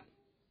языке.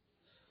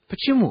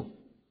 Почему?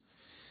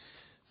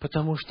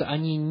 Потому что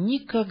они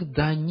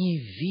никогда не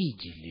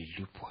видели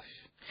любовь.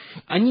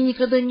 Они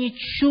никогда не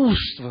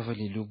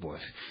чувствовали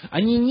любовь.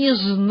 Они не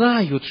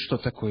знают, что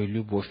такое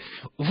любовь.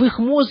 В их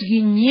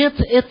мозге нет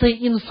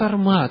этой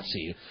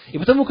информации. И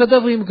потому, когда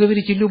вы им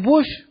говорите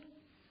 «любовь»,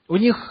 у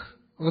них,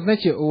 вы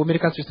знаете, у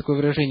американцев есть такое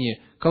выражение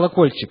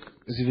 «колокольчик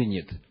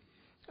звенит».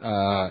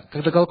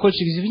 Когда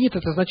колокольчик звенит,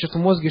 это значит, что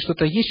в мозге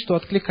что-то есть, что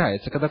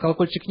откликается. Когда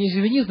колокольчик не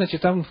звенит,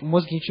 значит, там в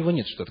мозге ничего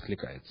нет, что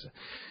откликается.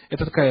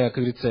 Это такая,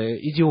 как говорится,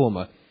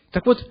 идиома.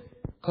 Так вот,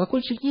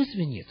 колокольчик не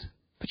звенит.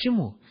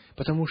 Почему?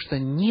 Потому что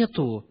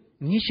нету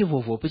ничего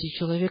в опыте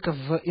человека,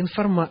 в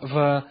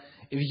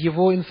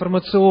его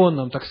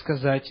информационном, так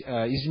сказать,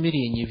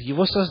 измерении, в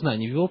его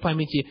сознании, в его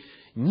памяти.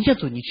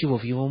 Нету ничего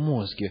в его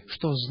мозге,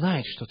 что он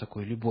знает, что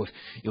такое любовь.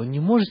 И он не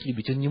может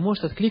любить, он не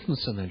может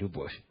откликнуться на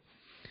любовь.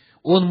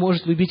 Он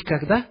может любить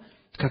когда?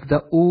 Когда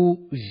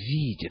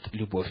увидит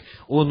любовь.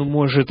 Он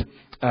может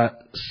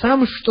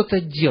сам что-то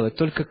делать,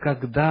 только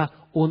когда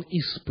он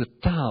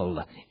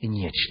испытал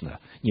нечто.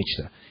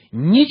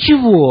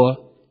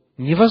 Ничего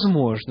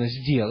невозможно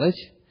сделать.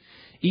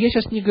 И я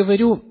сейчас не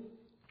говорю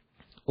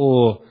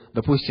о,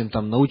 допустим,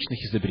 научных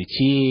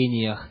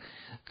изобретениях,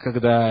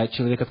 когда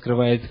человек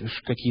открывает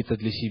какие-то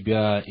для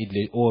себя и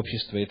для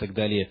общества и так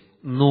далее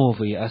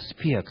новые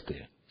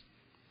аспекты.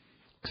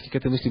 Кстати, к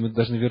этой мысли мы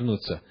должны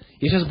вернуться.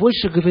 Я сейчас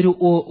больше говорю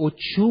о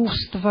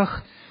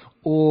чувствах,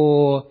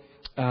 о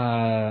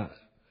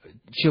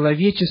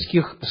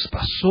человеческих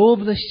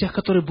способностях,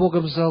 которые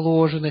Богом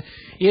заложены.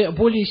 Я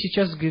более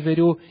сейчас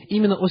говорю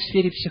именно о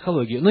сфере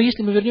психологии. Но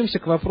если мы вернемся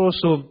к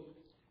вопросу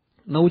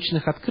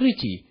научных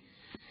открытий,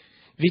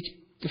 ведь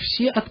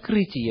все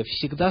открытия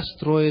всегда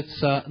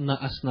строятся на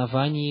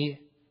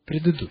основании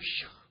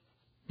предыдущих.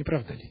 Не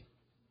правда ли?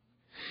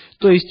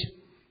 То есть,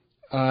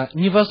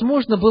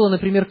 невозможно было,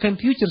 например,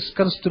 компьютер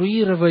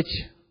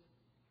сконструировать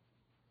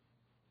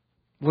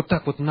вот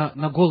так вот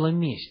на голом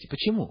месте.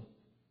 Почему?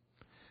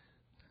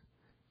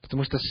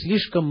 Потому что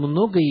слишком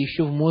много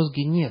еще в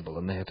мозге не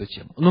было на эту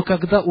тему. Но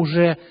когда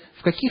уже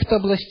в каких-то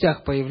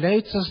областях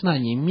появляются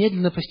знания,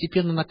 медленно,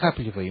 постепенно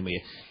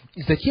накапливаемые,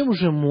 и затем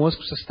уже мозг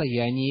в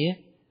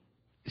состоянии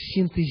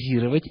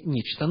синтезировать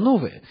нечто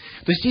новое.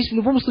 То есть здесь в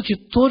любом случае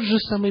тот же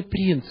самый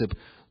принцип,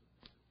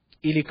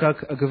 или,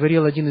 как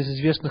говорил один из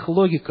известных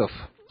логиков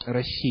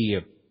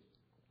России,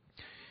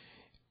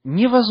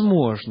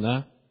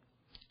 невозможно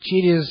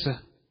через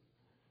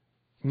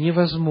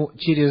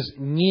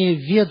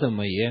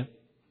неведомое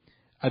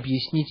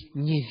объяснить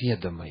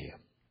неведомое.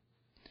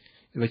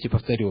 Давайте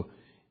повторю.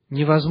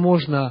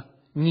 Невозможно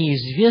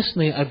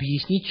неизвестное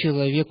объяснить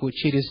человеку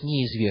через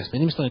неизвестное.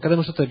 Иными словами, когда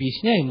мы что-то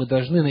объясняем, мы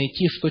должны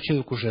найти, что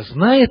человек уже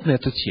знает на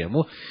эту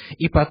тему,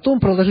 и потом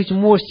проложить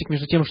мостик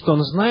между тем, что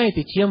он знает,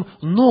 и тем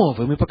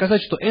новым, и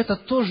показать, что это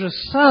то же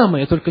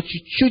самое, только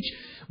чуть-чуть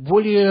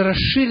более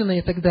расширенное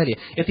и так далее.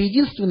 Это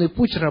единственный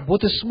путь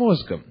работы с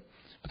мозгом.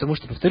 Потому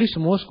что, повторюсь,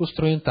 мозг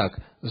устроен так: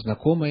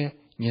 знакомое,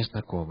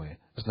 незнакомое,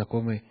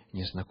 знакомое,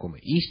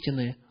 незнакомое,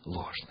 истинное,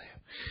 ложное.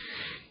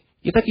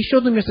 Итак, еще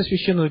одно место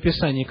Священного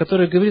Писания,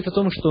 которое говорит о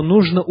том, что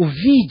нужно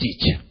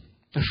увидеть,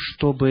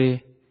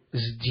 чтобы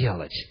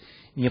сделать.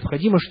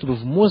 необходимо, чтобы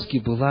в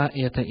мозге была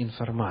эта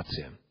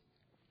информация.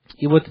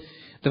 И вот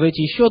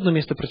давайте еще одно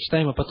место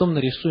прочитаем, а потом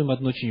нарисуем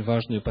одну очень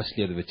важную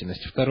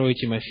последовательность. 2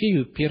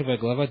 Тимофею, 1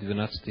 глава,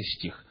 12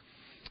 стих.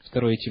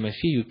 2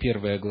 Тимофею,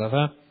 1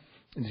 глава,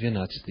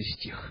 12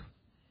 стих.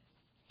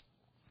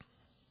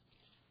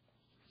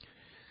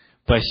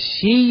 «По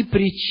сей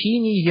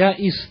причине я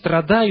и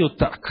страдаю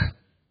так,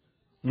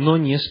 но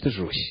не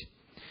стыжусь,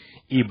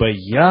 ибо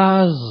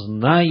я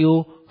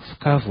знаю, в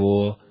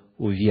кого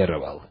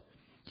уверовал,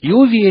 и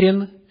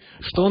уверен,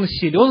 что он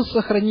силен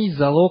сохранить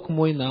залог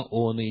мой на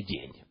оный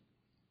день».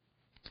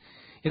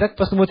 Итак,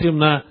 посмотрим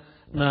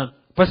на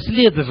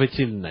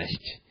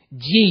последовательность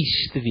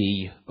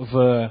действий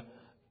в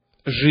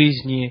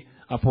жизни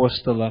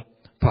апостола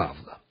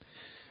Павла.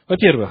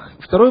 Во-первых,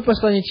 второе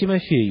послание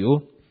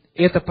Тимофею –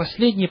 это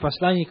последнее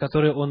послание,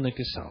 которое он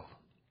написал.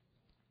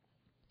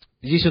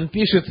 Здесь он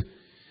пишет: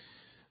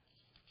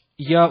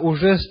 «Я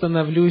уже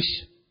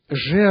становлюсь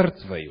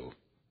жертвою».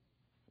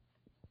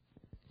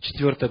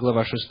 4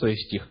 глава, 6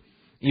 стих.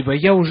 «Ибо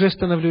я уже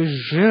становлюсь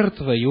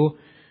жертвою»,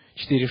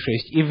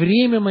 4:6, «и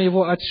время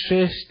моего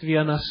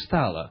отшествия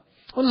настало».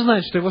 Он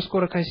знает, что его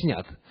скоро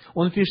казнят.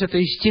 Он пишет это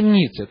из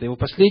темницы, это его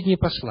последнее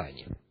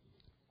послание.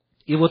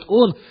 И вот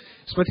он,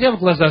 смотря в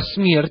глаза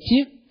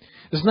смерти,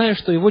 зная,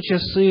 что его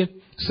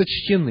часы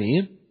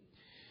сочтены,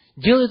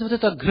 делает вот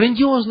это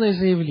грандиозное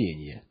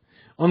заявление.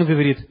 Он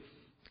говорит: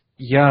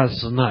 «Я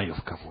знаю,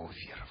 в кого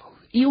уверовал,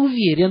 и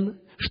уверен,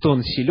 что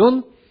он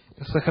силен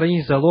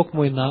сохранить залог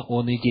мой на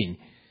оный день.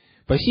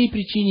 По сей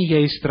причине я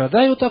и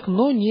страдаю так,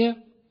 но не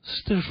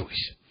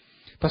стыжусь».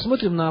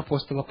 Посмотрим на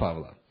апостола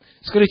Павла.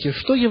 Скажите,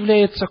 что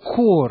является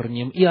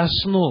корнем и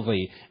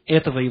основой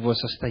этого его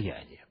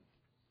состояния?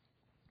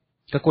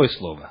 Какое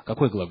слово?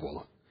 Какой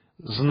глагол?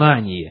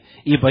 Знание.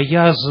 «Ибо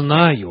я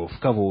знаю, в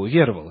кого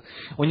уверовал».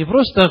 Он не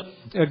просто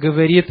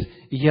говорит: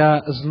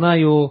 «Я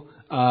знаю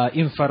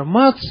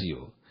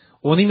информацию»,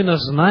 он именно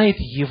знает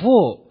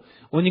его.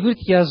 Он не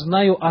говорит: «Я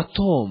знаю о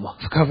том,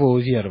 в кого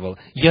уверовал».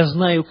 «Я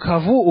знаю,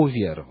 кого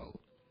уверовал».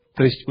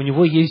 То есть, у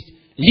него есть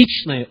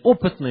личное,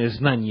 опытное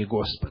знание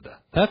Господа.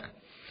 Так?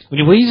 У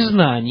него есть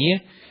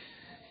знание,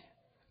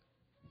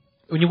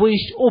 у него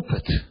есть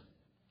опыт.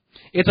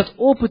 Этот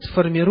опыт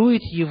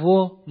формирует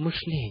его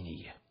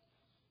мышление.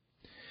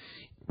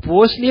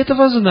 После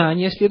этого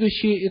знания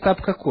следующий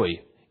этап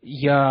какой?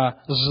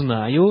 Я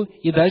знаю,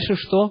 и дальше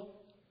что?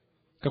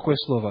 Какое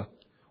слово?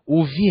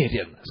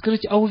 Уверен.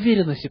 Скажите, а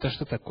уверенность это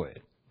что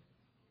такое?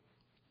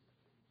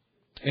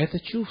 Это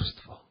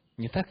чувство,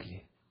 не так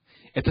ли?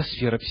 Это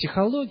сфера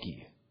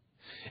психологии.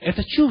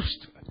 Это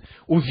чувство.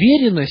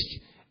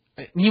 Уверенность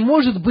не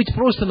может быть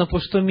просто на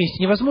пустом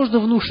месте. Невозможно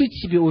внушить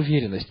себе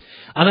уверенность.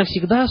 Она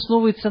всегда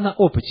основывается на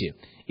опыте.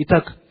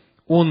 Итак,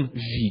 он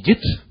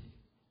видит,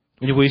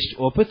 у него есть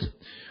опыт,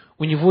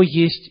 у него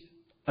есть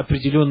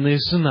определенные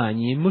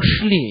знания,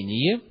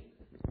 мышление,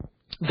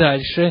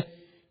 дальше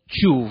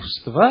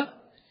чувства,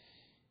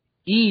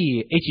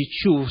 и эти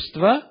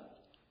чувства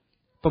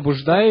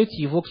побуждают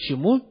его к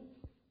чему?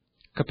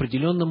 К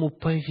определенному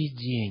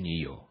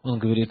поведению. Он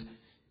говорит,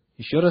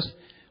 еще раз: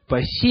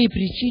 «По сей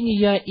причине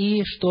я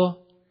и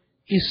что?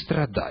 И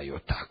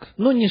страдаю так,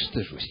 но не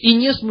стыжусь, и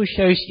не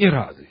смущаюсь, и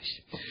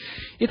радуюсь».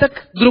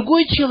 Итак,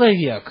 другой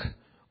человек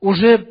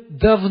уже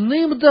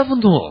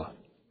давным-давно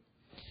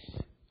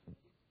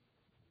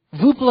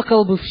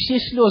выплакал бы все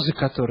слезы,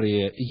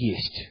 которые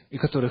есть, и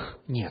которых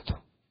нету.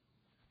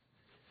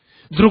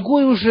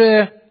 Другой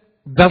уже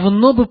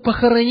давно бы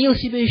похоронил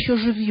себя еще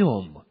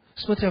живьем,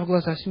 смотря в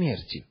глаза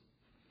смерти.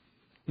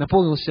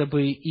 Наполнился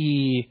бы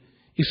и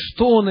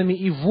стонами,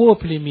 и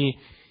воплями,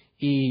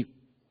 и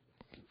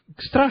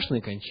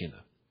страшная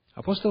кончина.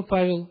 Апостол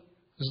Павел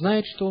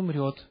знает, что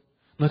умрет,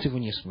 но это его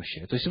не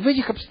смущает. То есть в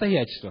этих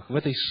обстоятельствах, в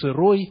этой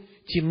сырой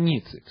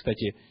темнице,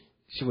 кстати,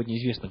 сегодня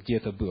известно, где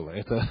это было,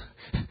 это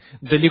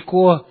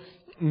далеко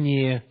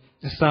не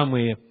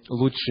самые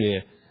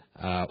лучшие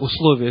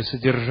условия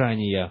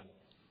содержания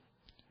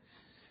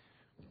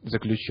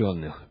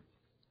заключенных,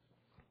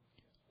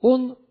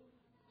 он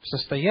в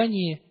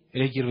состоянии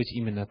реагировать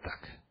именно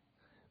так.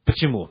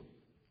 Почему?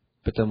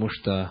 Потому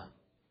что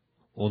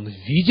он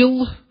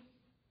видел,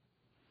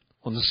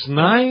 он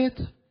знает,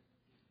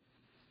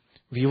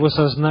 в его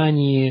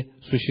сознании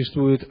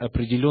существует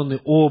определенный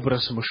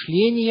образ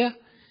мышления,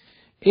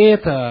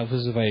 это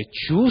вызывает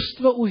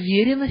чувство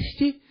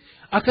уверенности,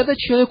 а когда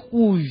человек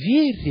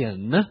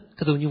уверен,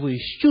 когда у него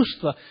есть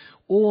чувство,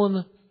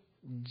 он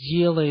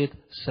делает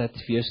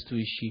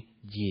соответствующие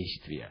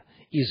действия.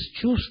 Из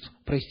чувств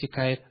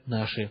проистекает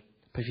наше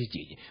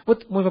поведение.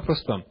 Вот мой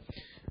вопрос к вам.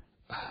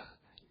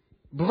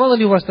 Бывало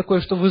ли у вас такое,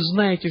 что вы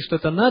знаете, что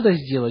это надо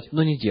сделать,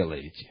 но не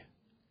делаете?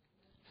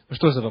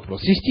 Что за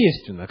вопрос?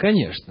 Естественно,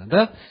 конечно,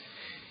 да?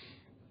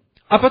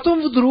 А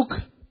потом вдруг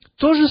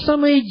то же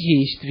самое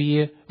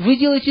действие вы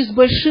делаете с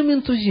большим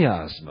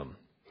энтузиазмом.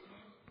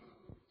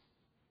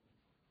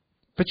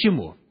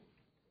 Почему?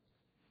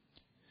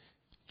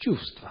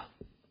 Чувства.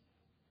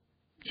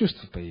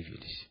 Чувства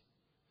появились.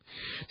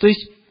 То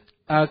есть,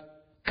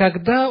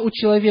 когда у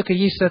человека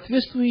есть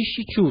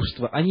соответствующие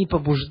чувства, они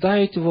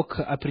побуждают его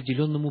к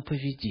определенному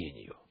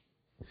поведению.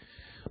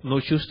 Но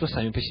чувства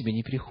сами по себе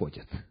не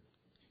приходят.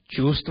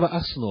 Чувства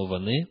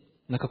основаны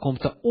на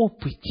каком-то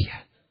опыте.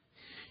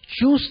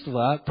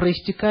 Чувства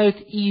проистекают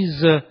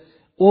из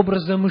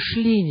образа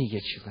мышления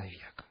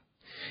человека.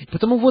 И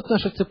потому вот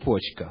наша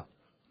цепочка.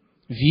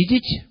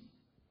 Видеть,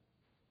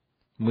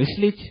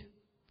 мыслить,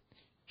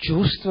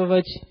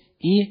 чувствовать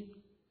и,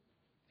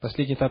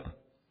 последний этап,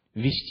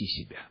 вести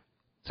себя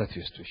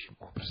соответствующим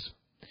образом.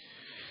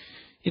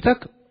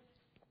 Итак,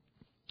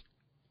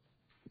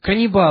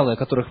 каннибалы, о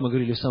которых мы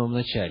говорили в самом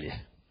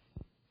начале,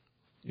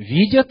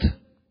 видят,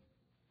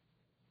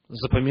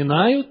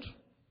 запоминают,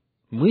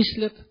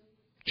 мыслят,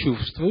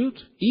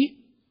 чувствуют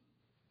и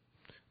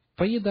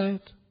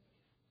поедают.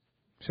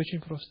 Все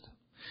очень просто.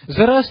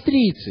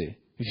 Зороастрийцы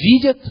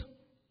видят,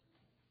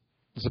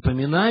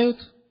 запоминают,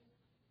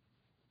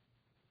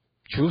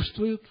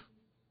 чувствуют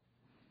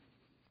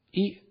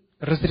и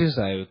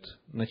разрезают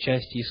на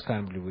части и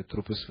скармливают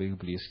трупы своих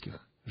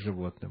близких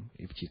животным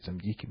и птицам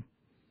диким.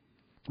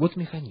 Вот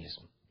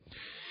механизм.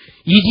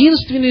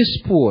 Единственный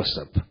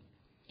способ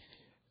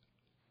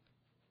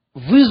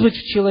вызвать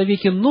в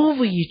человеке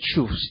новые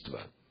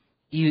чувства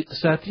и,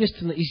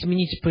 соответственно,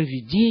 изменить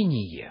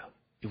поведение,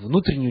 и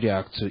внутреннюю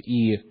реакцию,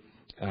 и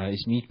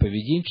изменить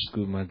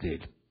поведенческую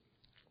модель,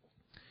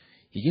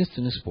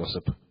 единственный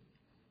способ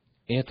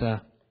 –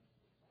 это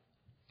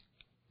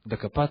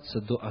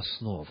докопаться до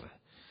основы.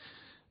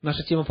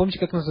 Наша тема, помните,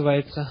 как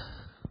называется?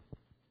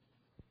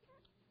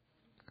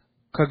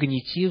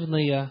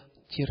 Когнитивная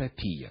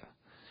терапия.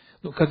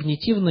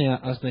 Когнитивная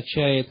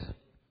означает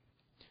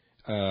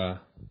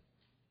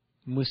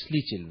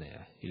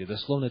мыслительная, или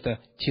дословно это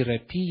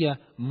терапия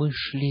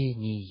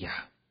мышления.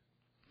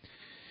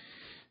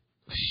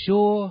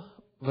 Все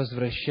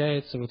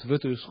возвращается вот в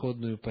эту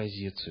исходную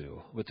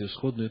позицию, в эту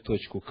исходную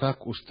точку,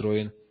 как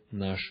устроен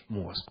наш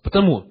мозг.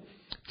 Потому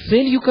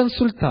целью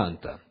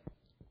консультанта,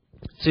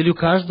 целью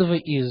каждого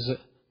из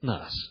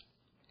нас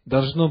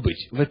должно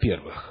быть,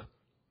 во-первых,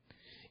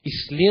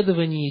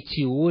 исследование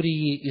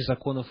теории и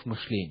законов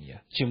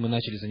мышления, чем мы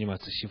начали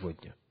заниматься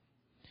сегодня.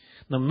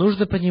 Нам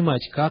нужно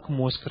понимать, как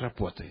мозг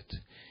работает,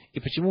 и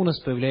почему у нас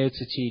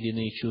появляются те или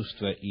иные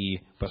чувства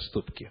и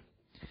поступки.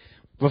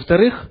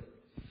 Во-вторых,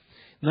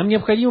 нам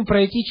необходимо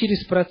пройти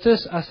через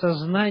процесс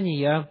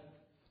осознания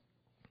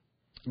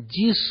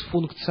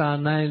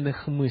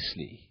дисфункциональных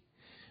мыслей,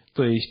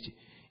 то есть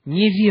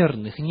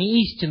неверных,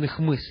 неистинных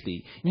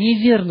мыслей,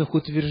 неверных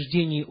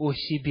утверждений о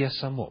себе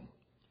самом.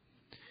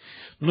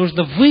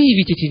 Нужно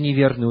выявить эти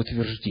неверные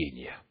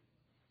утверждения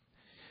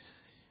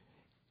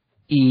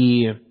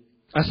и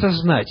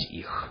осознать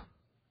их,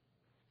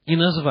 и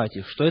назвать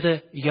их, что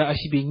это я о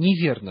себе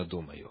неверно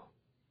думаю.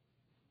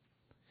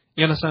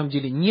 Я на самом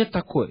деле не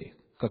такой,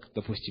 как,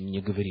 допустим,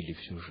 мне говорили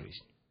всю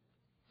жизнь,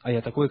 а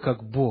я такой,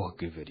 как Бог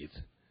говорит,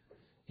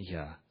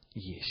 я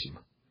есмь.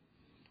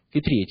 И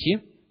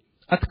третье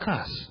 –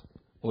 отказ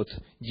от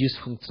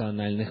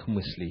дисфункциональных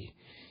мыслей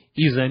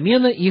и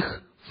замена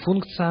их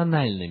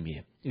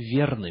функциональными,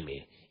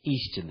 верными,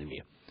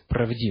 истинными,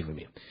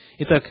 правдивыми.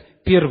 Итак,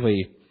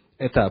 первый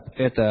этап –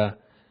 это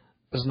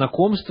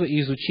знакомство и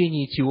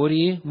изучение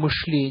теории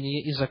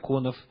мышления и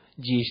законов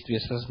действия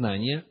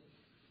сознания.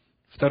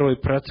 Второй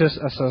 – процесс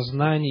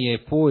осознания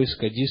и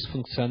поиска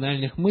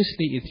дисфункциональных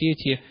мыслей. И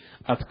третье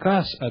 –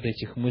 отказ от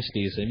этих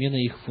мыслей и замена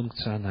их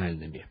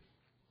функциональными.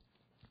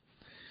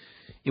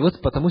 И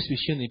вот потому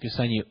Священное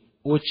Писание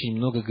очень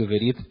много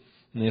говорит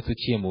на эту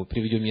тему.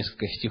 Приведем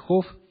несколько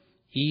стихов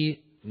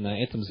и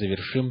на этом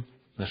завершим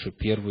нашу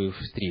первую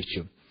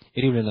встречу.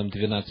 Римлянам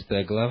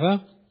 12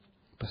 глава,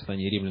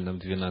 послание Римлянам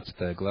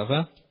 12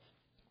 глава,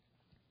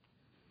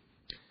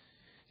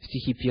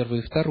 стихи 1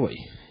 и 2.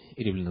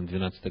 Римлянам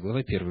 12 глава,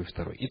 1 и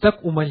 2.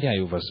 «Итак,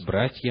 умоляю вас,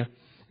 братья,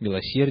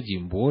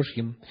 милосердием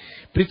Божьим,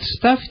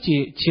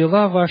 представьте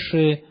тела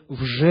ваши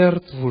в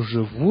жертву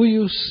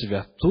живую,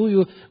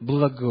 святую,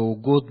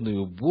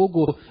 благоугодную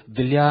Богу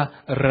для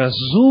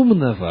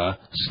разумного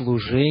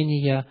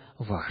служения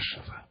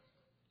вашего.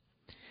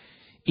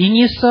 И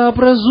не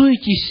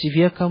сообразуйтесь с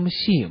веком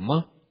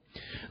сим,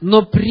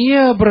 но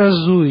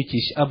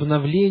преобразуйтесь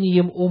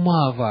обновлением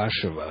ума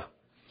вашего,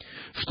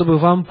 чтобы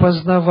вам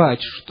познавать,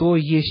 что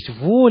есть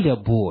воля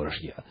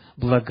Божья,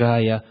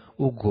 благая,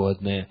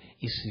 угодная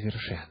и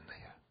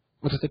совершенная».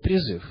 Вот это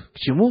призыв. К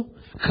чему?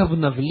 К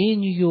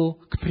обновлению,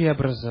 к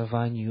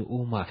преобразованию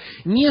ума.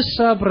 Не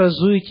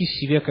сообразуйтесь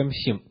с веком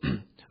сим.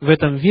 В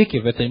этом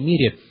веке, в этом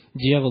мире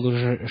дьявол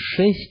уже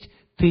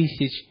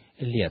 6000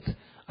 лет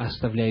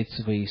оставляет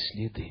свои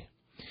следы.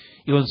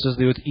 И он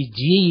создает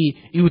идеи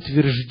и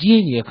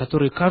утверждения,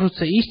 которые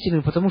кажутся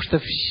истинными, потому что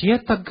все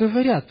так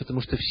говорят,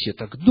 потому что все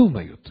так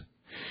думают.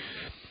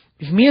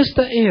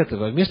 Вместо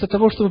этого, вместо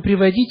того, чтобы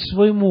приводить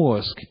свой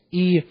мозг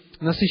и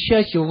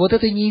насыщать его вот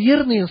этой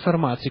неверной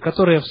информацией,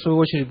 которая, в свою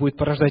очередь, будет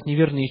порождать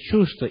неверные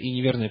чувства и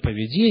неверное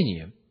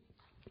поведение,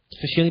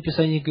 Священное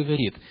Писание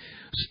говорит,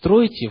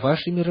 Стройте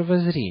ваше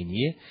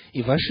мировоззрение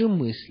и ваши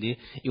мысли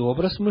и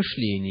образ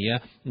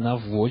мышления на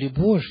воле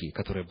Божьей,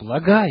 которая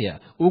благая,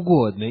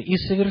 угодная и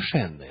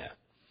совершенная.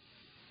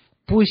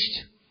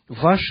 Пусть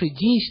ваши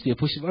действия,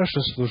 пусть ваше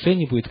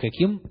служение будет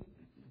каким?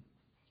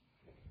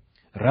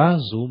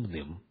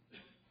 Разумным.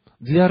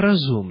 Для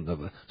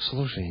разумного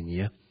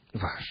служения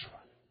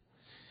вашего.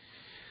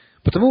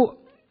 Потому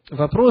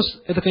вопрос,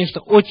 это,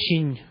 конечно,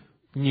 очень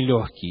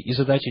нелегкий, и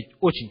задача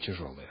очень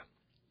тяжелая.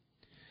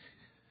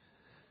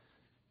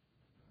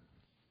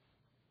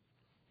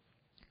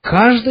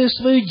 Каждое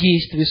свое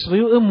действие,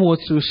 свою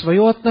эмоцию,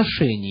 свое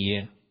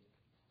отношение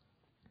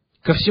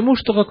ко всему,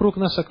 что вокруг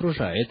нас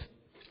окружает,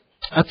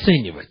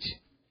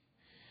 оценивать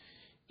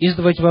и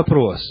задавать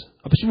вопрос: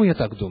 а почему я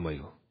так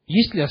думаю?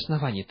 Есть ли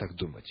основания так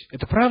думать?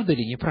 Это правда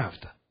или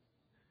неправда?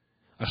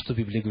 А что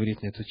Библия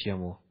говорит на эту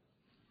тему?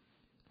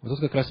 Вот тут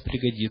как раз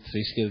пригодится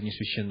исследование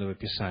Священного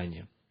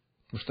Писания.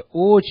 Потому что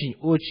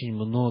очень-очень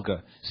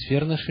много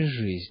сфер нашей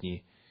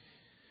жизни,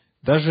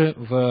 даже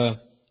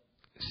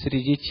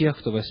среди тех,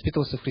 кто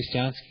воспитывался в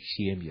христианских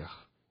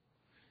семьях,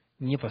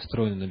 не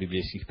построены на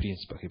библейских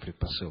принципах и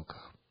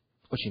предпосылках.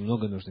 Очень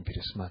много нужно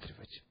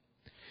пересматривать.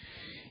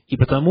 И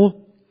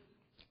потому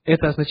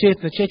это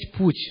означает начать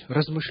путь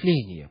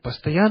размышления,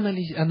 постоянно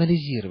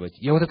анализировать.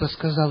 Я вот это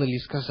сказал или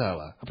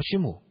сказала. А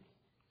почему?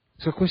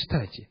 С какой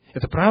стати?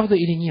 Это правда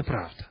или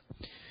неправда?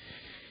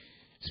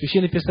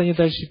 Священное Писание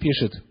дальше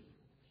пишет,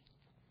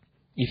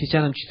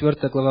 Ефесянам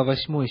 4 глава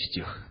 8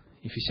 стих.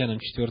 Ефесянам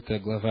 4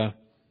 глава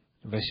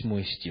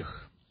 8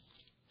 стих.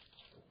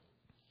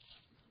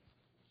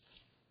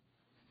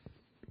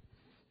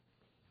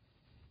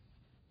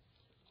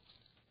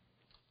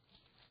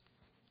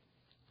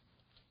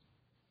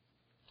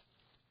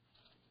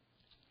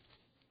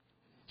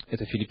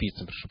 Это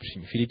Филиппийцам, прошу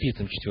прощения.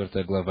 Филиппийцам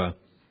 4 глава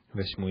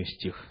 8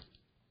 стих.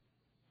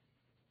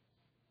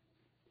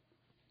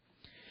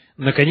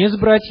 Наконец,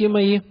 братья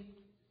мои,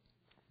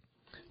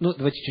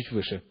 давайте чуть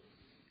выше,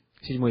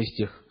 7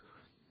 стих.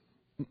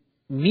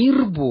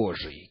 Мир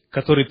Божий,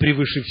 который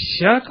превыше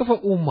всякого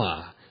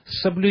ума,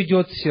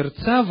 соблюдет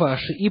сердца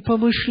ваши и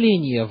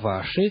помышления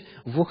ваши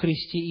во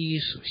Христе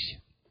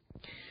Иисусе.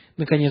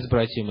 Наконец,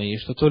 братья мои,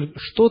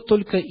 что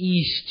только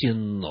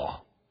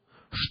истинно,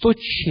 что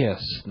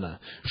честно,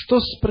 что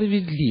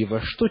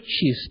справедливо, что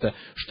чисто,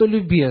 что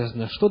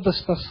любезно, что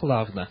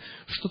достославно,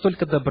 что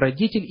только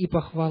добродетель и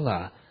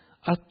похвала,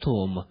 о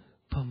том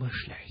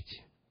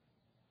помышляйте.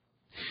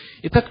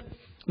 Итак,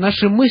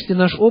 наши мысли,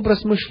 наш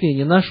образ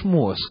мышления, наш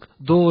мозг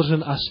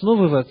должен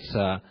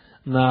основываться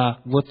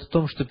на вот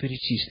том, что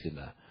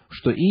перечислено,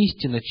 что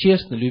истинно,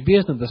 честно,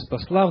 любезно,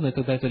 достославно и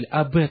так далее.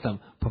 Об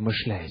этом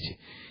помышляйте.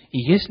 И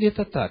если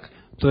это так,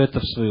 то это,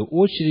 в свою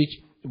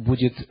очередь,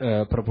 будет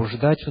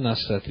пробуждать в нас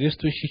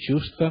соответствующие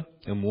чувства,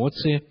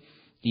 эмоции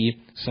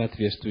и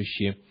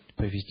соответствующее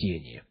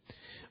поведение.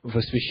 В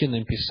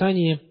Священном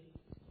Писании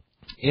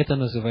это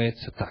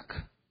называется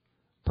так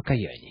 –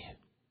 покаяние.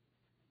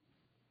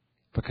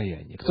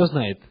 Покаяние. Кто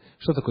знает,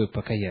 что такое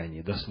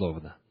покаяние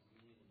дословно?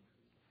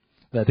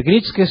 Да, это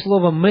греческое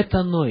слово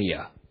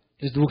 «метаноия».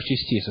 Из двух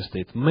частей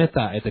состоит.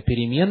 «Мета» – это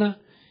перемена,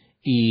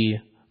 и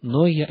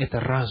 «ноия» – это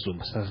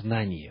разум,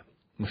 сознание,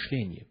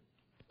 мышление.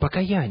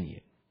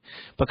 Покаяние.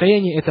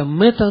 Покаяние – это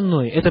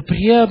метаноия, это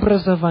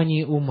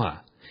преобразование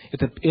ума,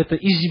 это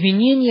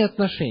изменение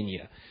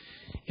отношения.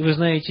 И вы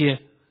знаете,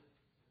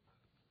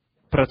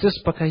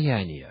 процесс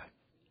покаяния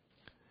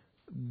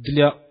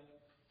для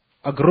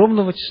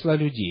огромного числа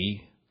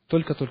людей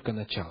только-только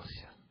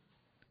начался.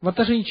 В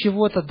отношении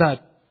чего-то,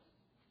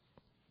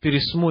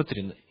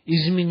 пересмотрено,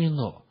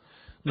 изменено.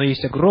 Но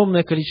есть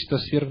огромное количество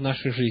сфер в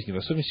нашей жизни, в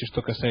особенности,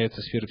 что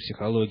касается сферы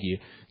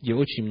психологии, где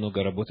очень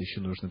много работы еще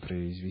нужно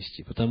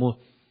произвести. Потому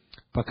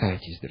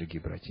покайтесь,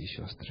 дорогие братья и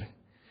сестры.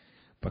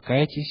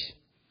 Покайтесь.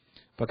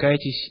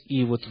 Покайтесь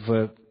и вот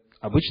в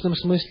обычном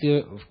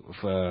смысле,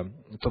 в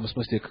том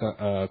смысле,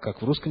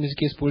 как в русском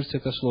языке используется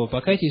это слово,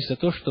 покайтесь за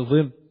то, что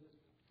вы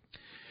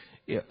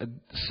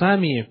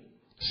сами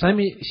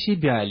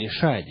себя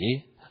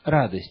лишали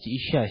радости и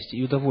счастья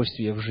и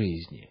удовольствия в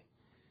жизни.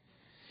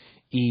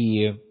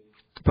 И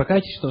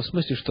покайтесь в том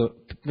смысле, что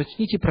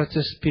начните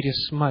процесс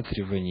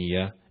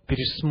пересматривания,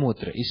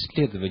 пересмотра,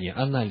 исследования,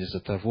 анализа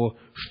того,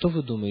 что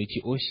вы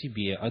думаете о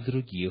себе, о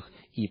других,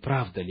 и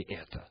правда ли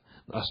это,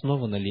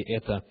 основано ли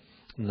это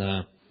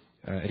на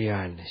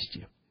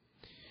реальности.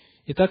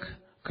 Итак,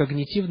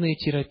 когнитивная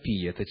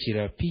терапия – это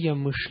терапия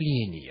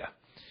мышления.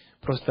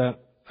 Просто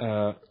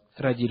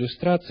ради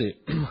иллюстрации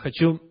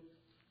хочу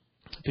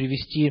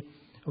привести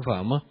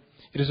вам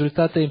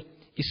результаты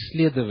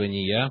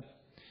исследования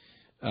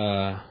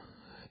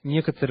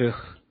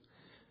некоторых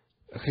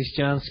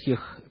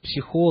христианских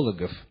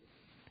психологов.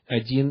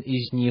 Один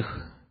из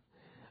них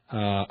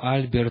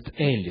Альберт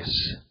Эллис,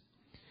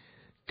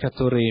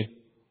 который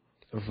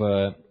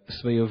в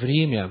свое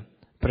время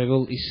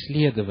провел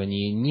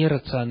исследование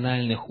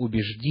нерациональных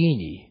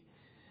убеждений,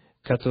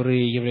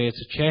 которые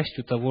являются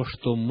частью того,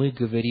 что мы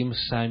говорим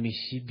сами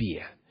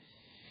себе.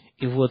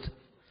 И вот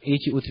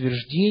эти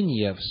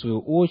утверждения, в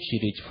свою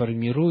очередь,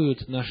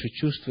 формируют наши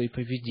чувства и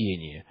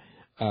поведение.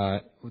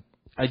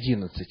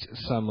 11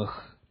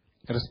 самых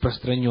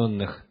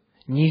распространенных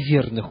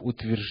неверных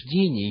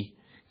утверждений,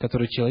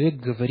 которые человек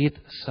говорит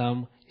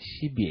сам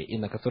себе и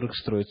на которых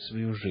строит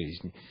свою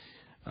жизнь.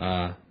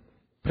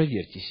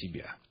 Проверьте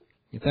себя.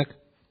 Итак,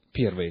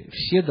 первое.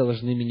 Все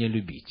должны меня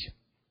любить.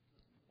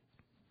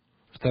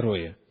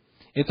 Второе.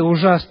 Это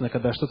ужасно,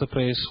 когда что-то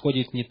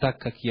происходит не так,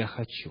 как я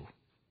хочу.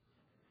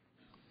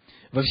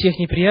 Во всех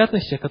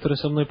неприятностях, которые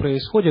со мной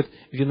происходят,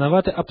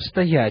 виноваты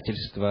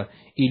обстоятельства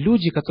и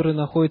люди, которые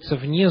находятся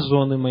вне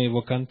зоны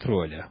моего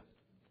контроля.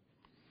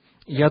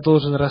 Я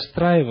должен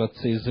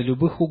расстраиваться из-за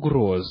любых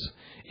угроз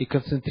и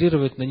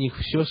концентрировать на них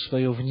все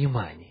свое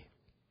внимание.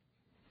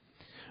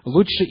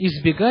 Лучше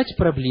избегать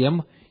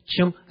проблем,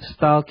 чем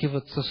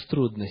сталкиваться с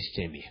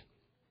трудностями.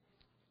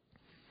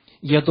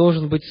 Я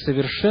должен быть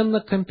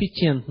совершенно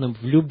компетентным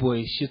в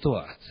любой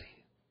ситуации.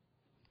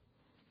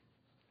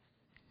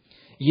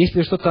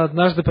 Если что-то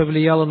однажды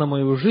повлияло на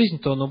мою жизнь,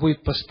 то оно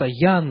будет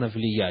постоянно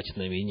влиять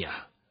на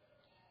меня.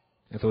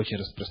 Это очень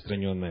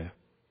распространенная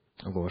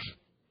ложь.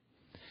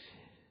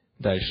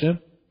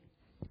 Дальше.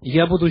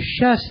 Я буду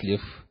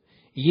счастлив,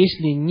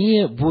 если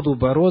не буду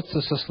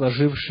бороться со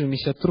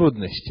сложившимися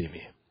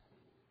трудностями.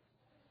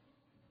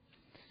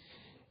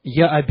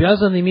 Я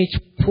обязан иметь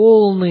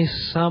полный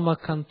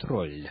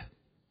самоконтроль.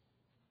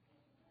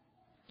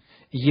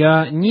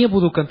 Я не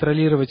буду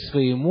контролировать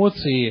свои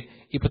эмоции,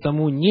 и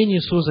потому не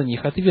несу за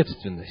них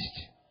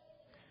ответственность.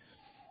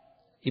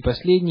 И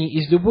последний.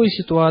 Из любой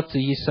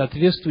ситуации есть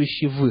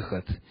соответствующий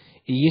выход,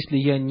 и если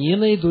я не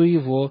найду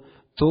его,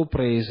 то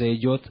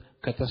произойдет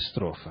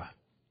катастрофа.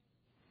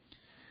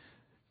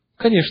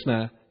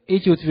 Конечно,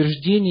 эти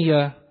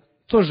утверждения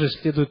тоже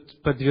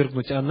следует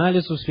подвергнуть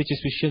анализу в свете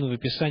Священного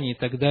Писания и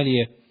так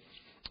далее,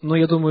 но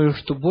я думаю,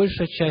 что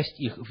большая часть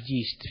их в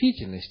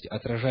действительности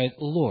отражает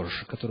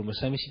ложь, которую мы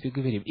сами себе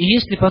говорим. И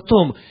если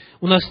потом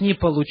у нас не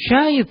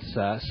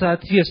получается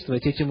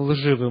соответствовать этим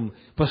лживым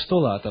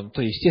постулатам,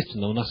 то,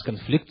 естественно, у нас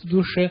конфликт в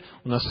душе,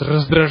 у нас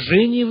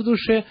раздражение в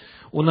душе,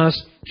 у нас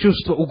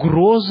чувство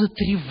угрозы,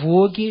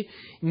 тревоги,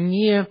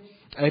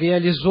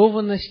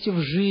 нереализованности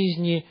в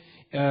жизни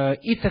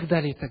и так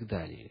далее, и так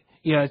далее.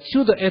 И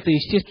отсюда это,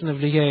 естественно,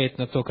 влияет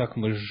на то, как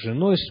мы с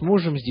женой, с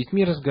мужем, с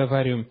детьми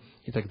разговариваем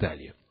и так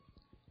далее.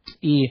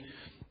 И,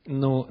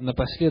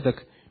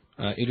 напоследок,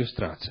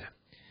 иллюстрация.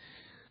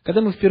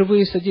 Когда мы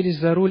впервые садились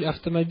за руль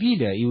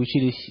автомобиля и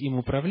учились им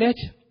управлять,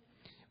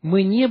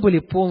 мы не были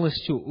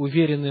полностью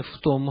уверены в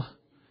том,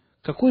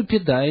 какую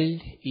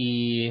педаль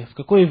и в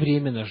какое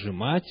время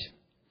нажимать,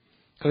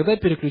 когда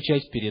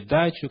переключать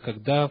передачу,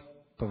 когда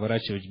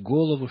поворачивать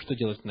голову, что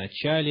делать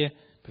вначале,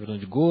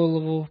 повернуть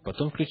голову,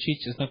 потом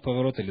включить знак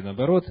поворота или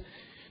наоборот,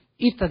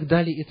 и так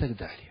далее, и так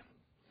далее.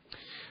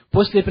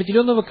 После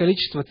определенного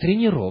количества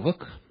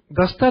тренировок,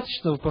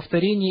 достаточного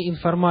повторения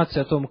информации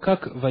о том,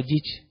 как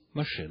водить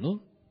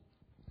машину,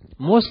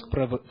 мозг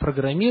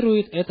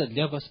программирует это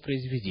для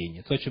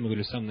воспроизведения. То, о чем я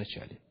говорю в самом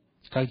начале.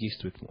 Как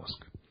действует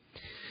мозг.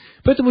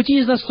 Поэтому те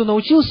из нас, кто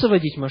научился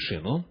водить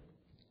машину,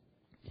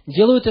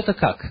 делают это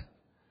как?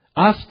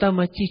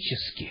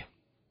 Автоматически.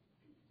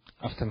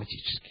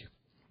 Автоматически.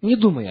 Не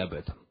думая об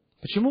этом.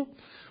 Почему?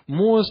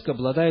 Мозг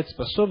обладает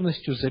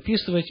способностью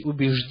записывать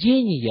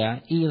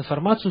убеждения и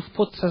информацию в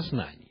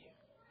подсознании.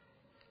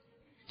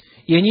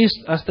 И они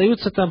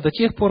остаются там до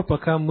тех пор,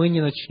 пока мы не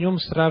начнем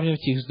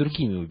сравнивать их с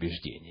другими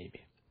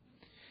убеждениями.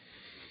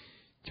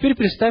 Теперь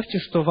представьте,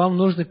 что вам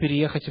нужно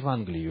переехать в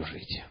Англию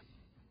жить.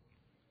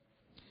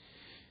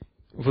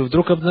 Вы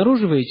вдруг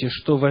обнаруживаете,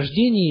 что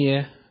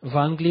вождение в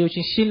Англии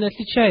очень сильно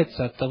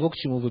отличается от того, к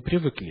чему вы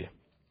привыкли.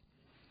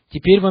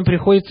 Теперь вам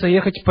приходится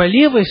ехать по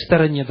левой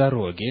стороне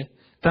дороги,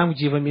 там,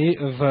 где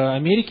в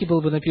Америке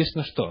было бы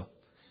написано что?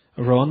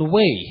 Wrong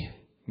way.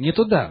 Не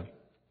туда.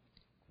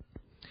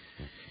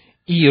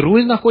 И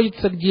руль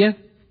находится где?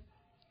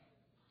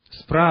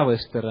 С правой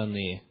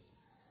стороны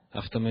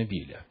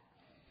автомобиля.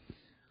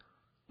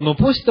 Но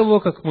после того,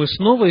 как мы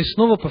снова и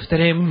снова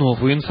повторяем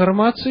новую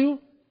информацию,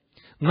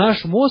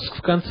 наш мозг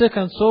в конце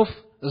концов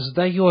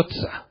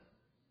сдается.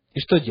 И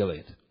что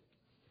делает?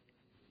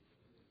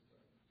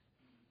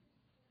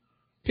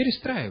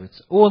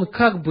 Перестраивается. Он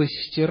как бы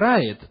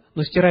стирает,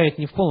 но стирает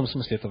не в полном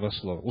смысле этого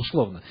слова,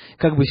 условно,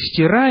 как бы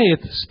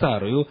стирает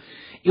старую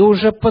и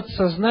уже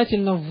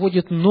подсознательно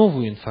вводит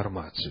новую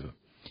информацию.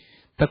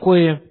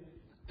 Такое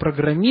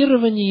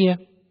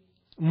программирование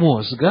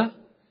мозга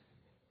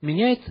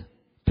меняет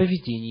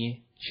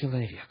поведение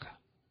человека.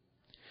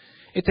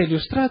 Эта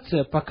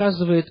иллюстрация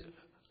показывает,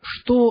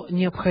 что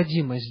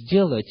необходимо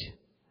сделать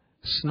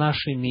с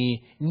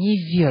нашими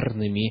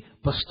неверными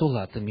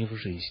постулатами в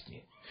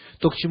жизни.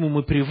 То, к чему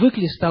мы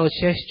привыкли, стало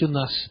частью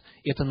нас.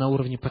 Это на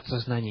уровне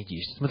подсознания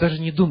действует. Мы даже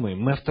не думаем,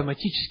 мы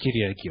автоматически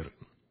реагируем.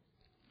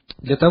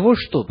 Для того,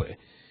 чтобы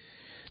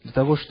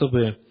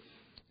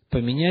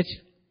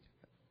поменять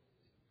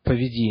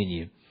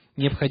поведение,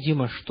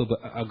 необходимо, чтобы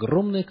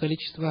огромное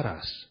количество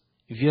раз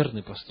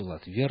верный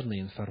постулат,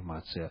 верная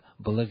информация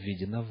была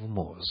введена в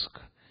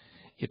мозг.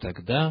 И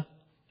тогда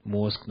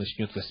мозг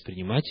начнет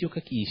воспринимать ее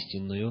как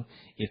истинную,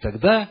 и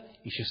тогда,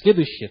 еще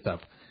следующий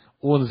этап,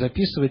 он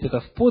записывает это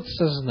в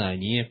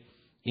подсознание,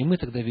 и мы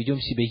тогда ведем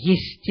себя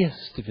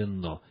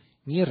естественно,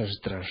 не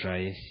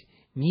раздражаясь,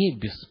 не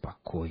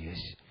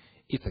беспокоясь,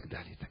 и так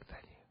далее, и так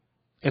далее.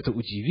 Это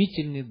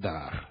удивительный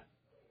дар.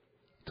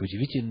 Это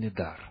удивительный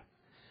дар.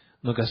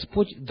 Но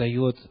Господь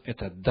дает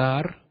этот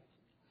дар,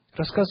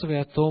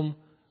 рассказывая о том,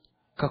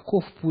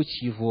 каков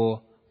путь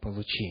его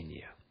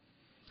получения.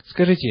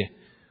 Скажите,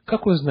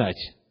 как узнать,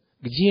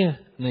 где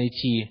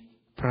найти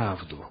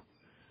правду?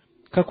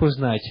 Как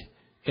узнать,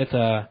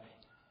 это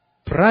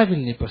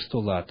правильный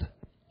постулат,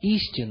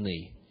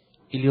 истинный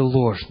или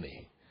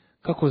ложный?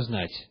 Как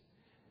узнать,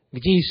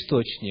 где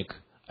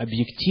источник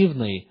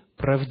объективной,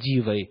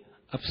 правдивой,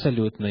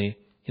 абсолютной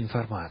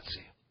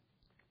информации?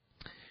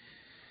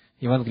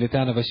 Евангелие от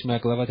Иоанна, 8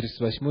 глава,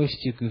 38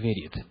 стих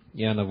говорит,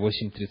 Иоанна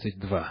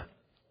 8:32.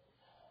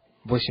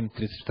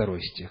 8:32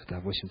 стих,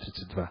 да,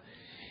 8:32.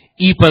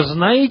 «И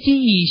познаете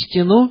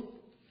истину,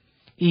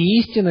 и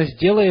истина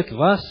сделает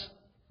вас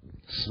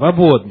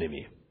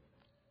свободными».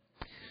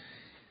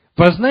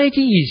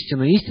 Познайте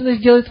истину, истина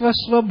сделает вас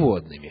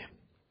свободными.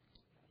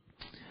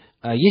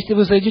 А если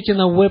вы зайдете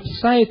на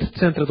веб-сайт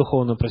Центра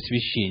Духовного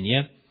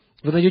Просвещения,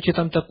 вы найдете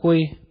там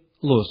такой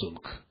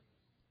лозунг.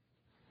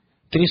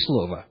 3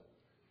 слова.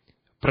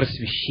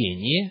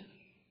 Просвещение,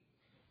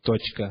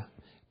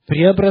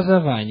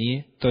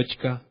 преобразование,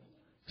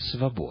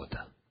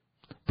 свобода.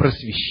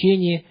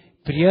 Просвещение,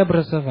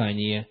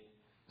 преобразование,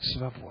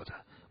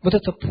 свобода. Вот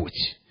это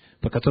путь,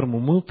 по которому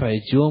мы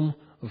пройдем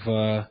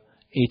в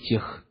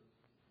этих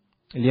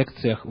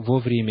лекциях во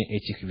время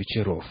этих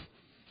вечеров.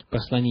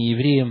 Послание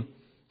Евреям,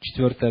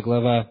 4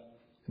 глава,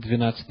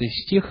 12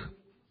 стих,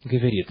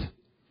 говорит,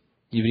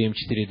 Евреям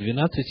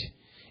 4:12,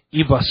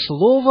 «Ибо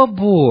Слово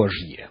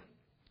Божье»,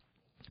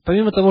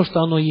 помимо того,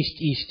 что оно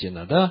есть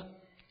истина, да?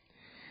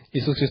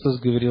 Иисус Христос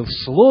говорил,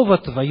 «Слово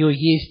Твое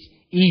есть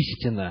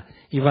истина».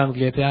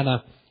 Евангелие от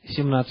Иоанна,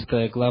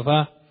 17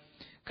 глава,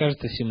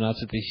 кажется,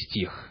 17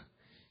 стих.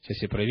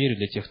 Сейчас я проверю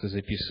для тех, кто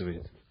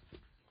записывает.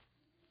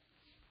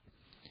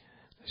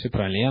 Все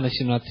правильно. Иоанна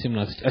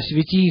 17:17.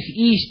 «Освети их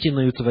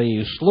истиною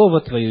Твоею,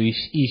 Слово Твое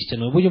есть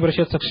истина». Мы будем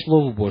обращаться к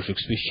Слову Божию, к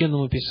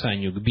Священному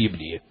Писанию, к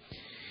Библии.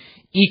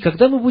 И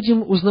когда мы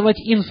будем узнавать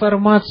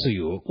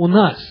информацию у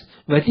нас,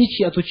 в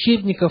отличие от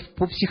учебников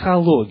по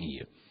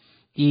психологии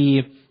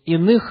и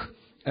иных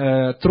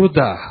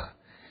трудах,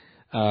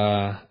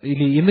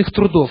 или иных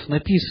трудов,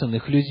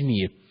 написанных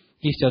людьми,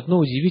 есть одно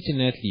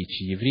удивительное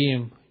отличие.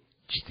 Евреям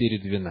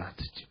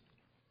 4:12.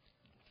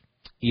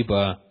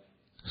 «Ибо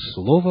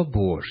Слово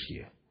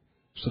Божье»,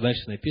 что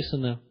дальше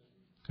написано,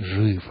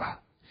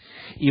 «живо».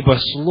 «Ибо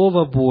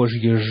Слово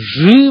Божье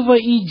живо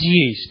и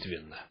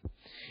действенно,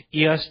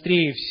 и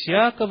острее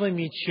всякого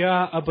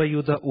меча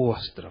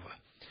обоюдоострого.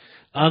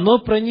 Оно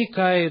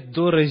проникает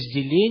до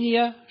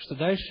разделения», что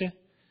дальше?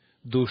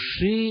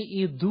 «Души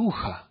и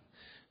духа».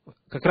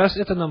 Как раз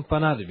это нам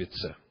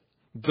понадобится.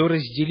 До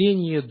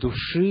разделения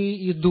души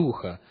и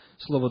духа.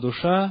 Слово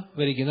 «душа» в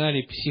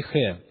оригинале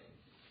 «психе»,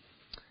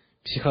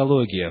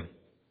 психология.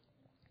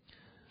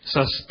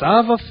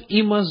 «Составов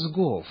и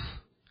мозгов,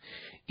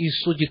 и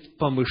судит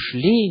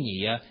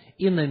помышления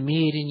и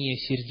намерения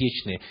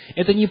сердечные».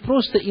 Это не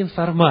просто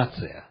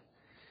информация.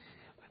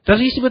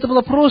 Даже если бы это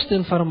была просто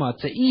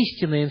информация,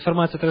 истинная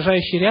информация,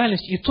 отражающая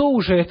реальность, и то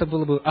уже это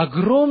было бы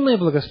огромное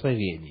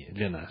благословение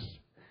для нас.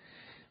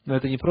 Но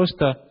это не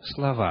просто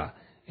слова.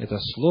 Это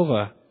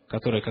слово,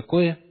 которое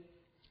какое?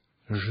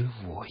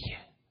 Живое.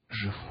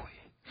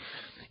 Живое.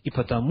 И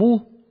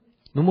потому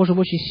мы можем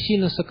очень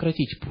сильно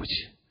сократить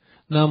путь.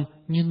 Нам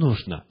не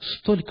нужно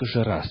столько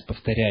же раз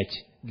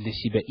повторять для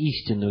себя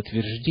истинные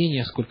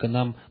утверждения, сколько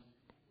нам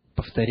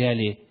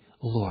повторяли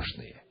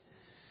ложные.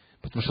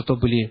 Потому что то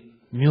были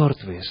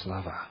мертвые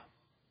слова,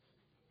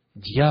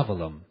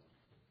 дьяволом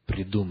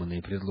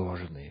придуманные,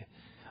 предложенные,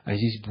 а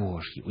здесь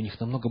Божьи. У них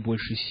намного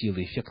больше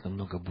силы, эффект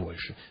намного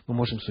больше. Мы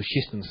можем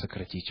существенно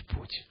сократить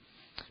путь.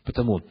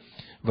 Потому,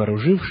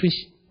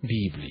 вооружившись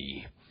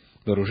Библией,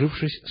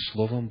 вооружившись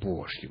Словом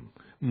Божьим,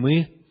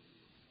 мы,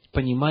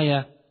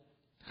 понимая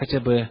хотя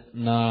бы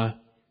на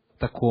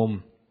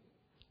таком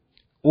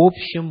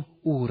общем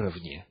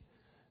уровне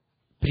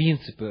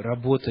принципы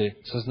работы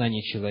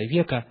сознания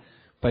человека,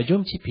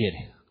 пойдем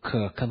теперь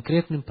к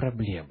конкретным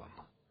проблемам,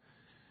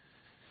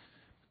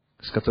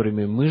 с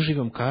которыми мы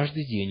живем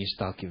каждый день и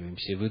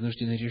сталкиваемся, и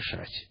вынуждены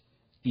решать.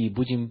 И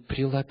будем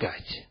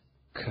прилагать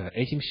к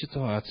этим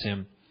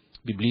ситуациям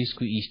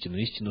библейскую истину,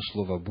 истину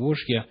Слова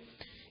Божьего,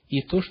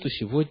 и то, что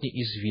сегодня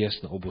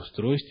известно об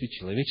устройстве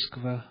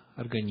человеческого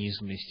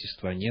организма,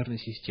 естества, нервной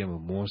системы,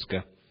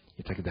 мозга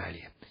и так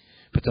далее.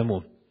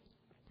 Потому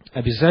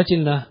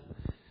обязательно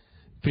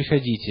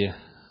приходите.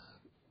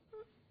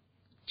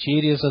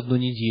 Через 1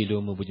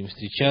 неделю мы будем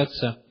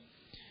встречаться.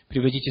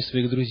 Приводите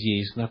своих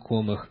друзей,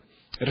 знакомых.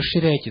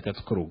 Расширяйте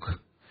этот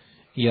круг.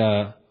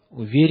 Я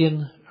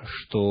уверен,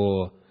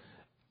 что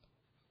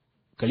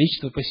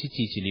количество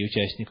посетителей и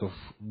участников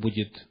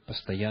будет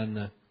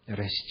постоянно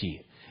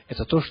расти.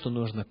 это то, что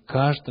нужно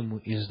каждому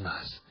из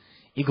нас.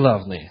 И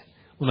главное,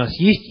 у нас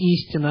есть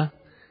истина,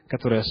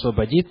 которая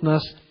освободит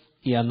нас,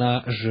 и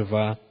она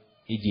жива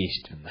и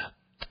действенна.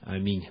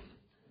 Аминь.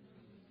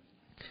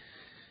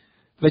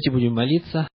 Давайте будем молиться.